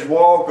many as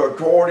walk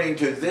according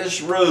to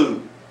this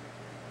rule,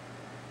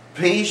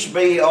 peace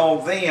be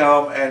on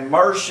them and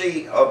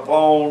mercy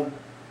upon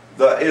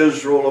the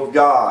Israel of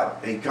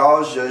God. He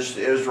calls us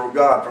the Israel of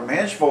God. From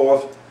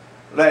henceforth,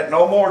 let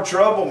no more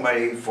trouble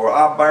me, for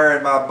I bear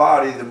in my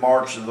body the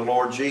marks of the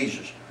Lord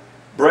Jesus.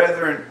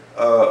 Brethren,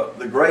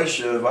 the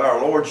grace of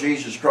our Lord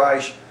Jesus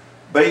Christ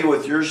be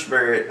with your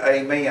spirit.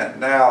 Amen.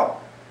 Now,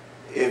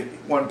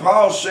 when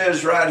Paul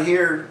says right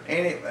here,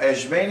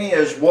 as many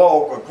as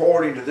walk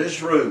according to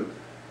this rule,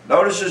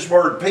 notice this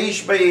word,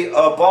 peace be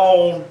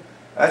upon,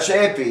 that's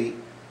epi.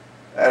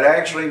 That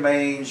actually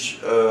means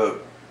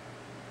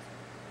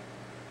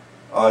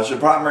It's a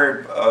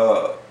primary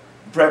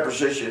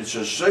preposition. It's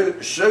a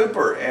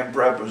super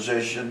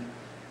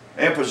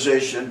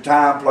imposition,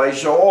 time,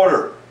 place, or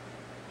order.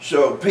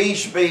 So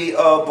peace be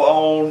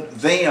upon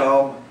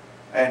them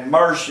and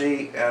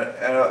mercy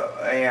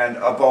and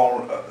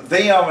upon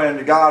them and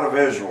the God of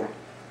Israel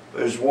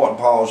is what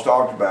Paul's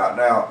talked about.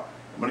 Now,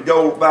 I'm going to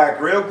go back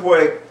real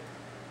quick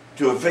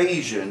to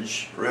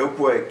Ephesians, real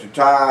quick, to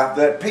tie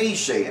that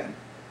peace in.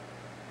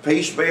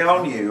 Peace be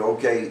on you.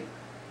 Okay,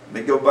 let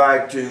me go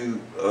back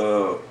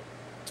to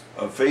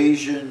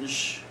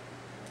Ephesians,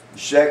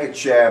 2nd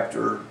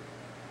chapter,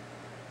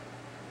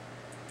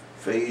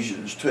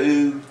 Ephesians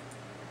 2,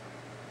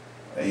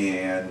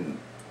 and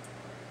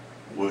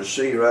we'll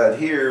see right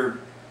here,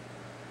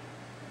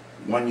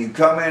 when you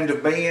come into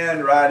being,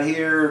 right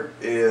here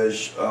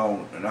is,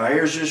 now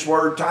here's this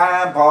word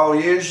time. Paul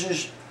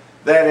uses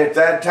that at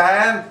that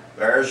time.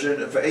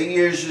 He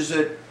uses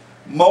it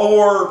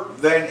more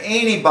than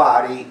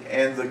anybody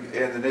in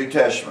the New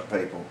Testament,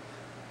 people,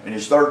 in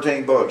his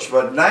 13 books.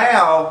 But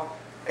now,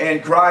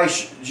 in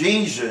Christ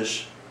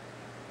Jesus,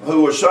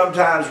 who was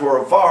sometimes were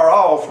afar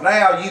off,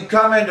 now you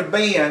come into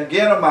being,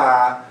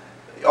 genomai,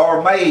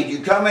 or made, you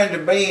come into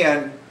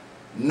being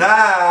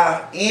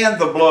nigh in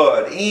the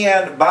blood,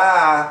 in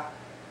by,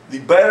 the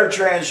better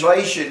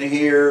translation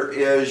here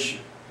is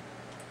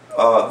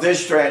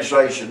this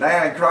translation.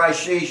 Now in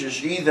Christ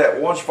Jesus, ye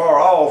that once far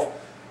off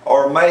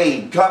are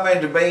made, come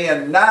into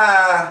being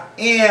nigh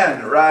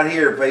in, right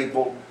here,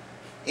 people,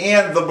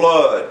 in the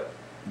blood.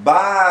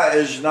 By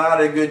is not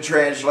a good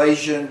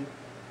translation.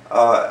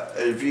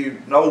 If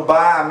you know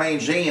by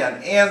means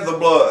in the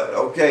blood.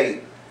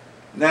 Okay,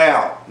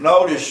 now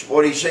notice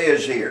what he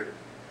says here.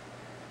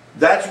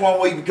 That's when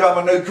we become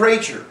a new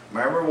creature.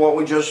 Remember what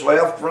we just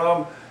left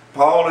from?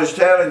 Paul is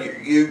telling you,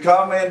 you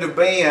come into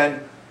being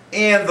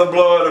in the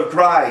blood of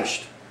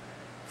Christ.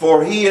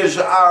 For he is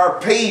our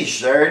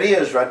peace. There it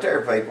is right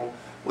there, people.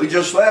 We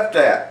just left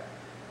that.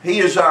 He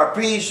is our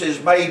peace,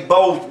 is made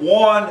both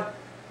one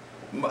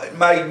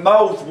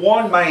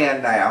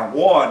man now,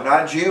 one,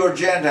 not Jew or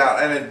Gentile,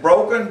 and it's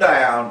broken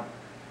down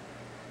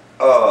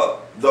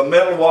the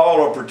middle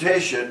wall of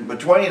partition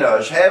between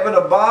us, having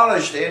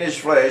abolished in his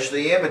flesh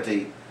the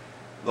enmity,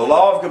 the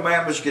law of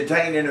commandments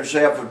contained in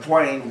himself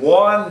between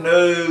one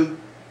new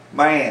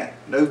man,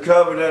 new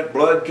covenant,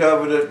 blood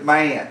covenant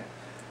man,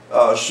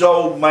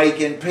 so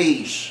making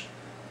peace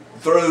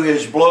through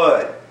his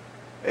blood.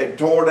 It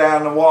tore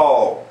down the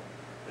wall.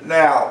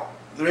 Now,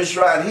 this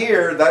right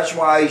here, that's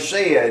why he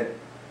said,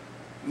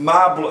 in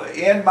my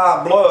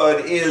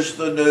blood is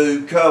the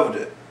new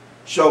covenant.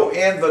 So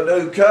in the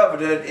new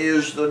covenant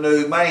is the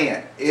new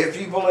man. If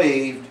you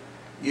believed,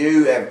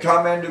 you have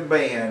come into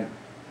being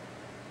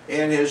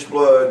in his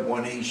blood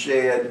when he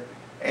shed.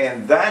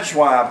 And that's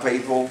why,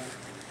 people,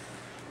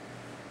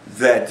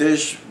 that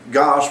this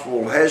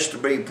gospel has to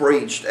be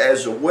preached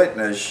as a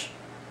witness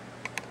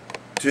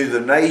to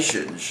the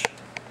nations.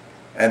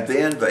 And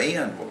then the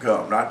end will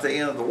come. Not the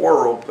end of the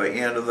world, the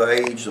end of the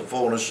age, the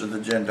fullness of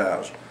the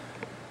Gentiles.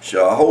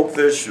 So I hope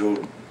this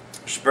will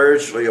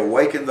spiritually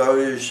awaken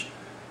those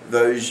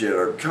that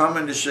are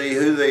coming to see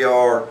who they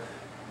are.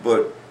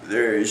 But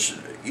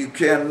you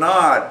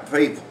cannot,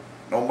 people,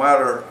 no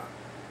matter,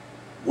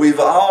 we've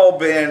all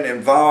been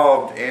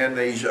involved in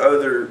these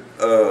other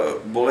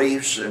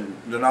beliefs and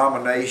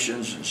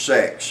denominations and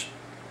sects.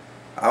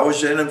 I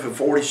was in them for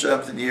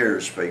 40-something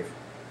years, people.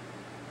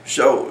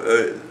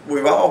 So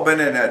we've all been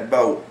in that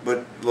boat.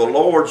 But the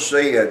Lord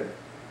said,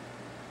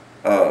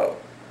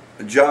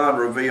 John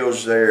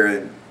reveals there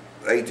in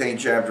 18th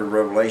chapter of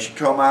Revelation,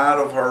 come out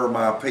of her,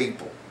 my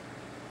people.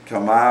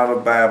 Come out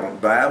of Babylon.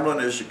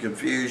 Babylon is a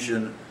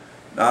confusion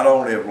not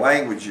only of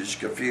languages,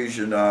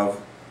 confusion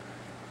of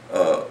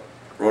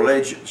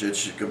religions.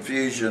 It's a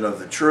confusion of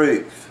the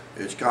truth.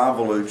 It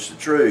convolutes the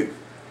truth.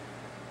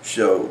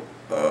 So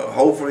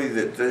hopefully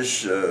that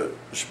this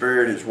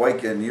spirit is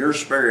waking your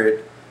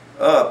spirit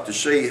up to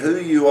see who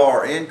you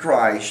are in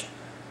Christ,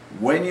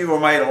 when you were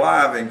made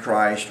alive in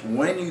Christ,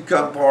 when you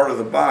come part of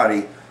the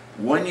body,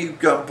 when you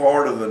become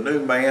part of the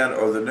new man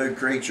or the new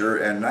creature,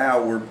 and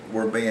now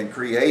we're being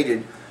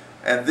created.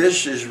 And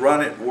this is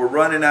we're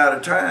running out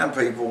of time,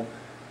 people,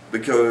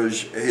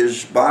 because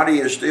his body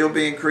is still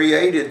being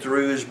created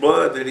through his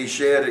blood that he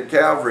shed at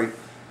Calvary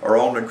or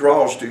on the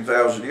cross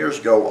 2,000 years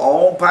ago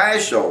on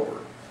Passover.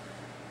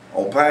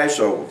 On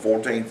Passover,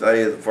 14th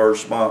day of the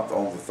first month,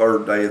 on the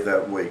 3rd day of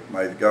that week.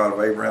 May the God of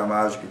Abraham,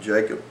 Isaac, and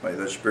Jacob, may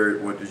that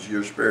spirit witness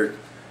your spirit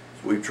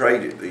as we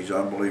traded these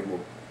unbelievable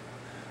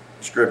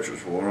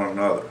scriptures for one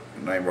another.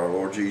 In the name of our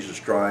Lord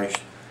Jesus Christ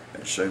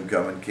and soon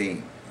coming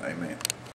King. Amen.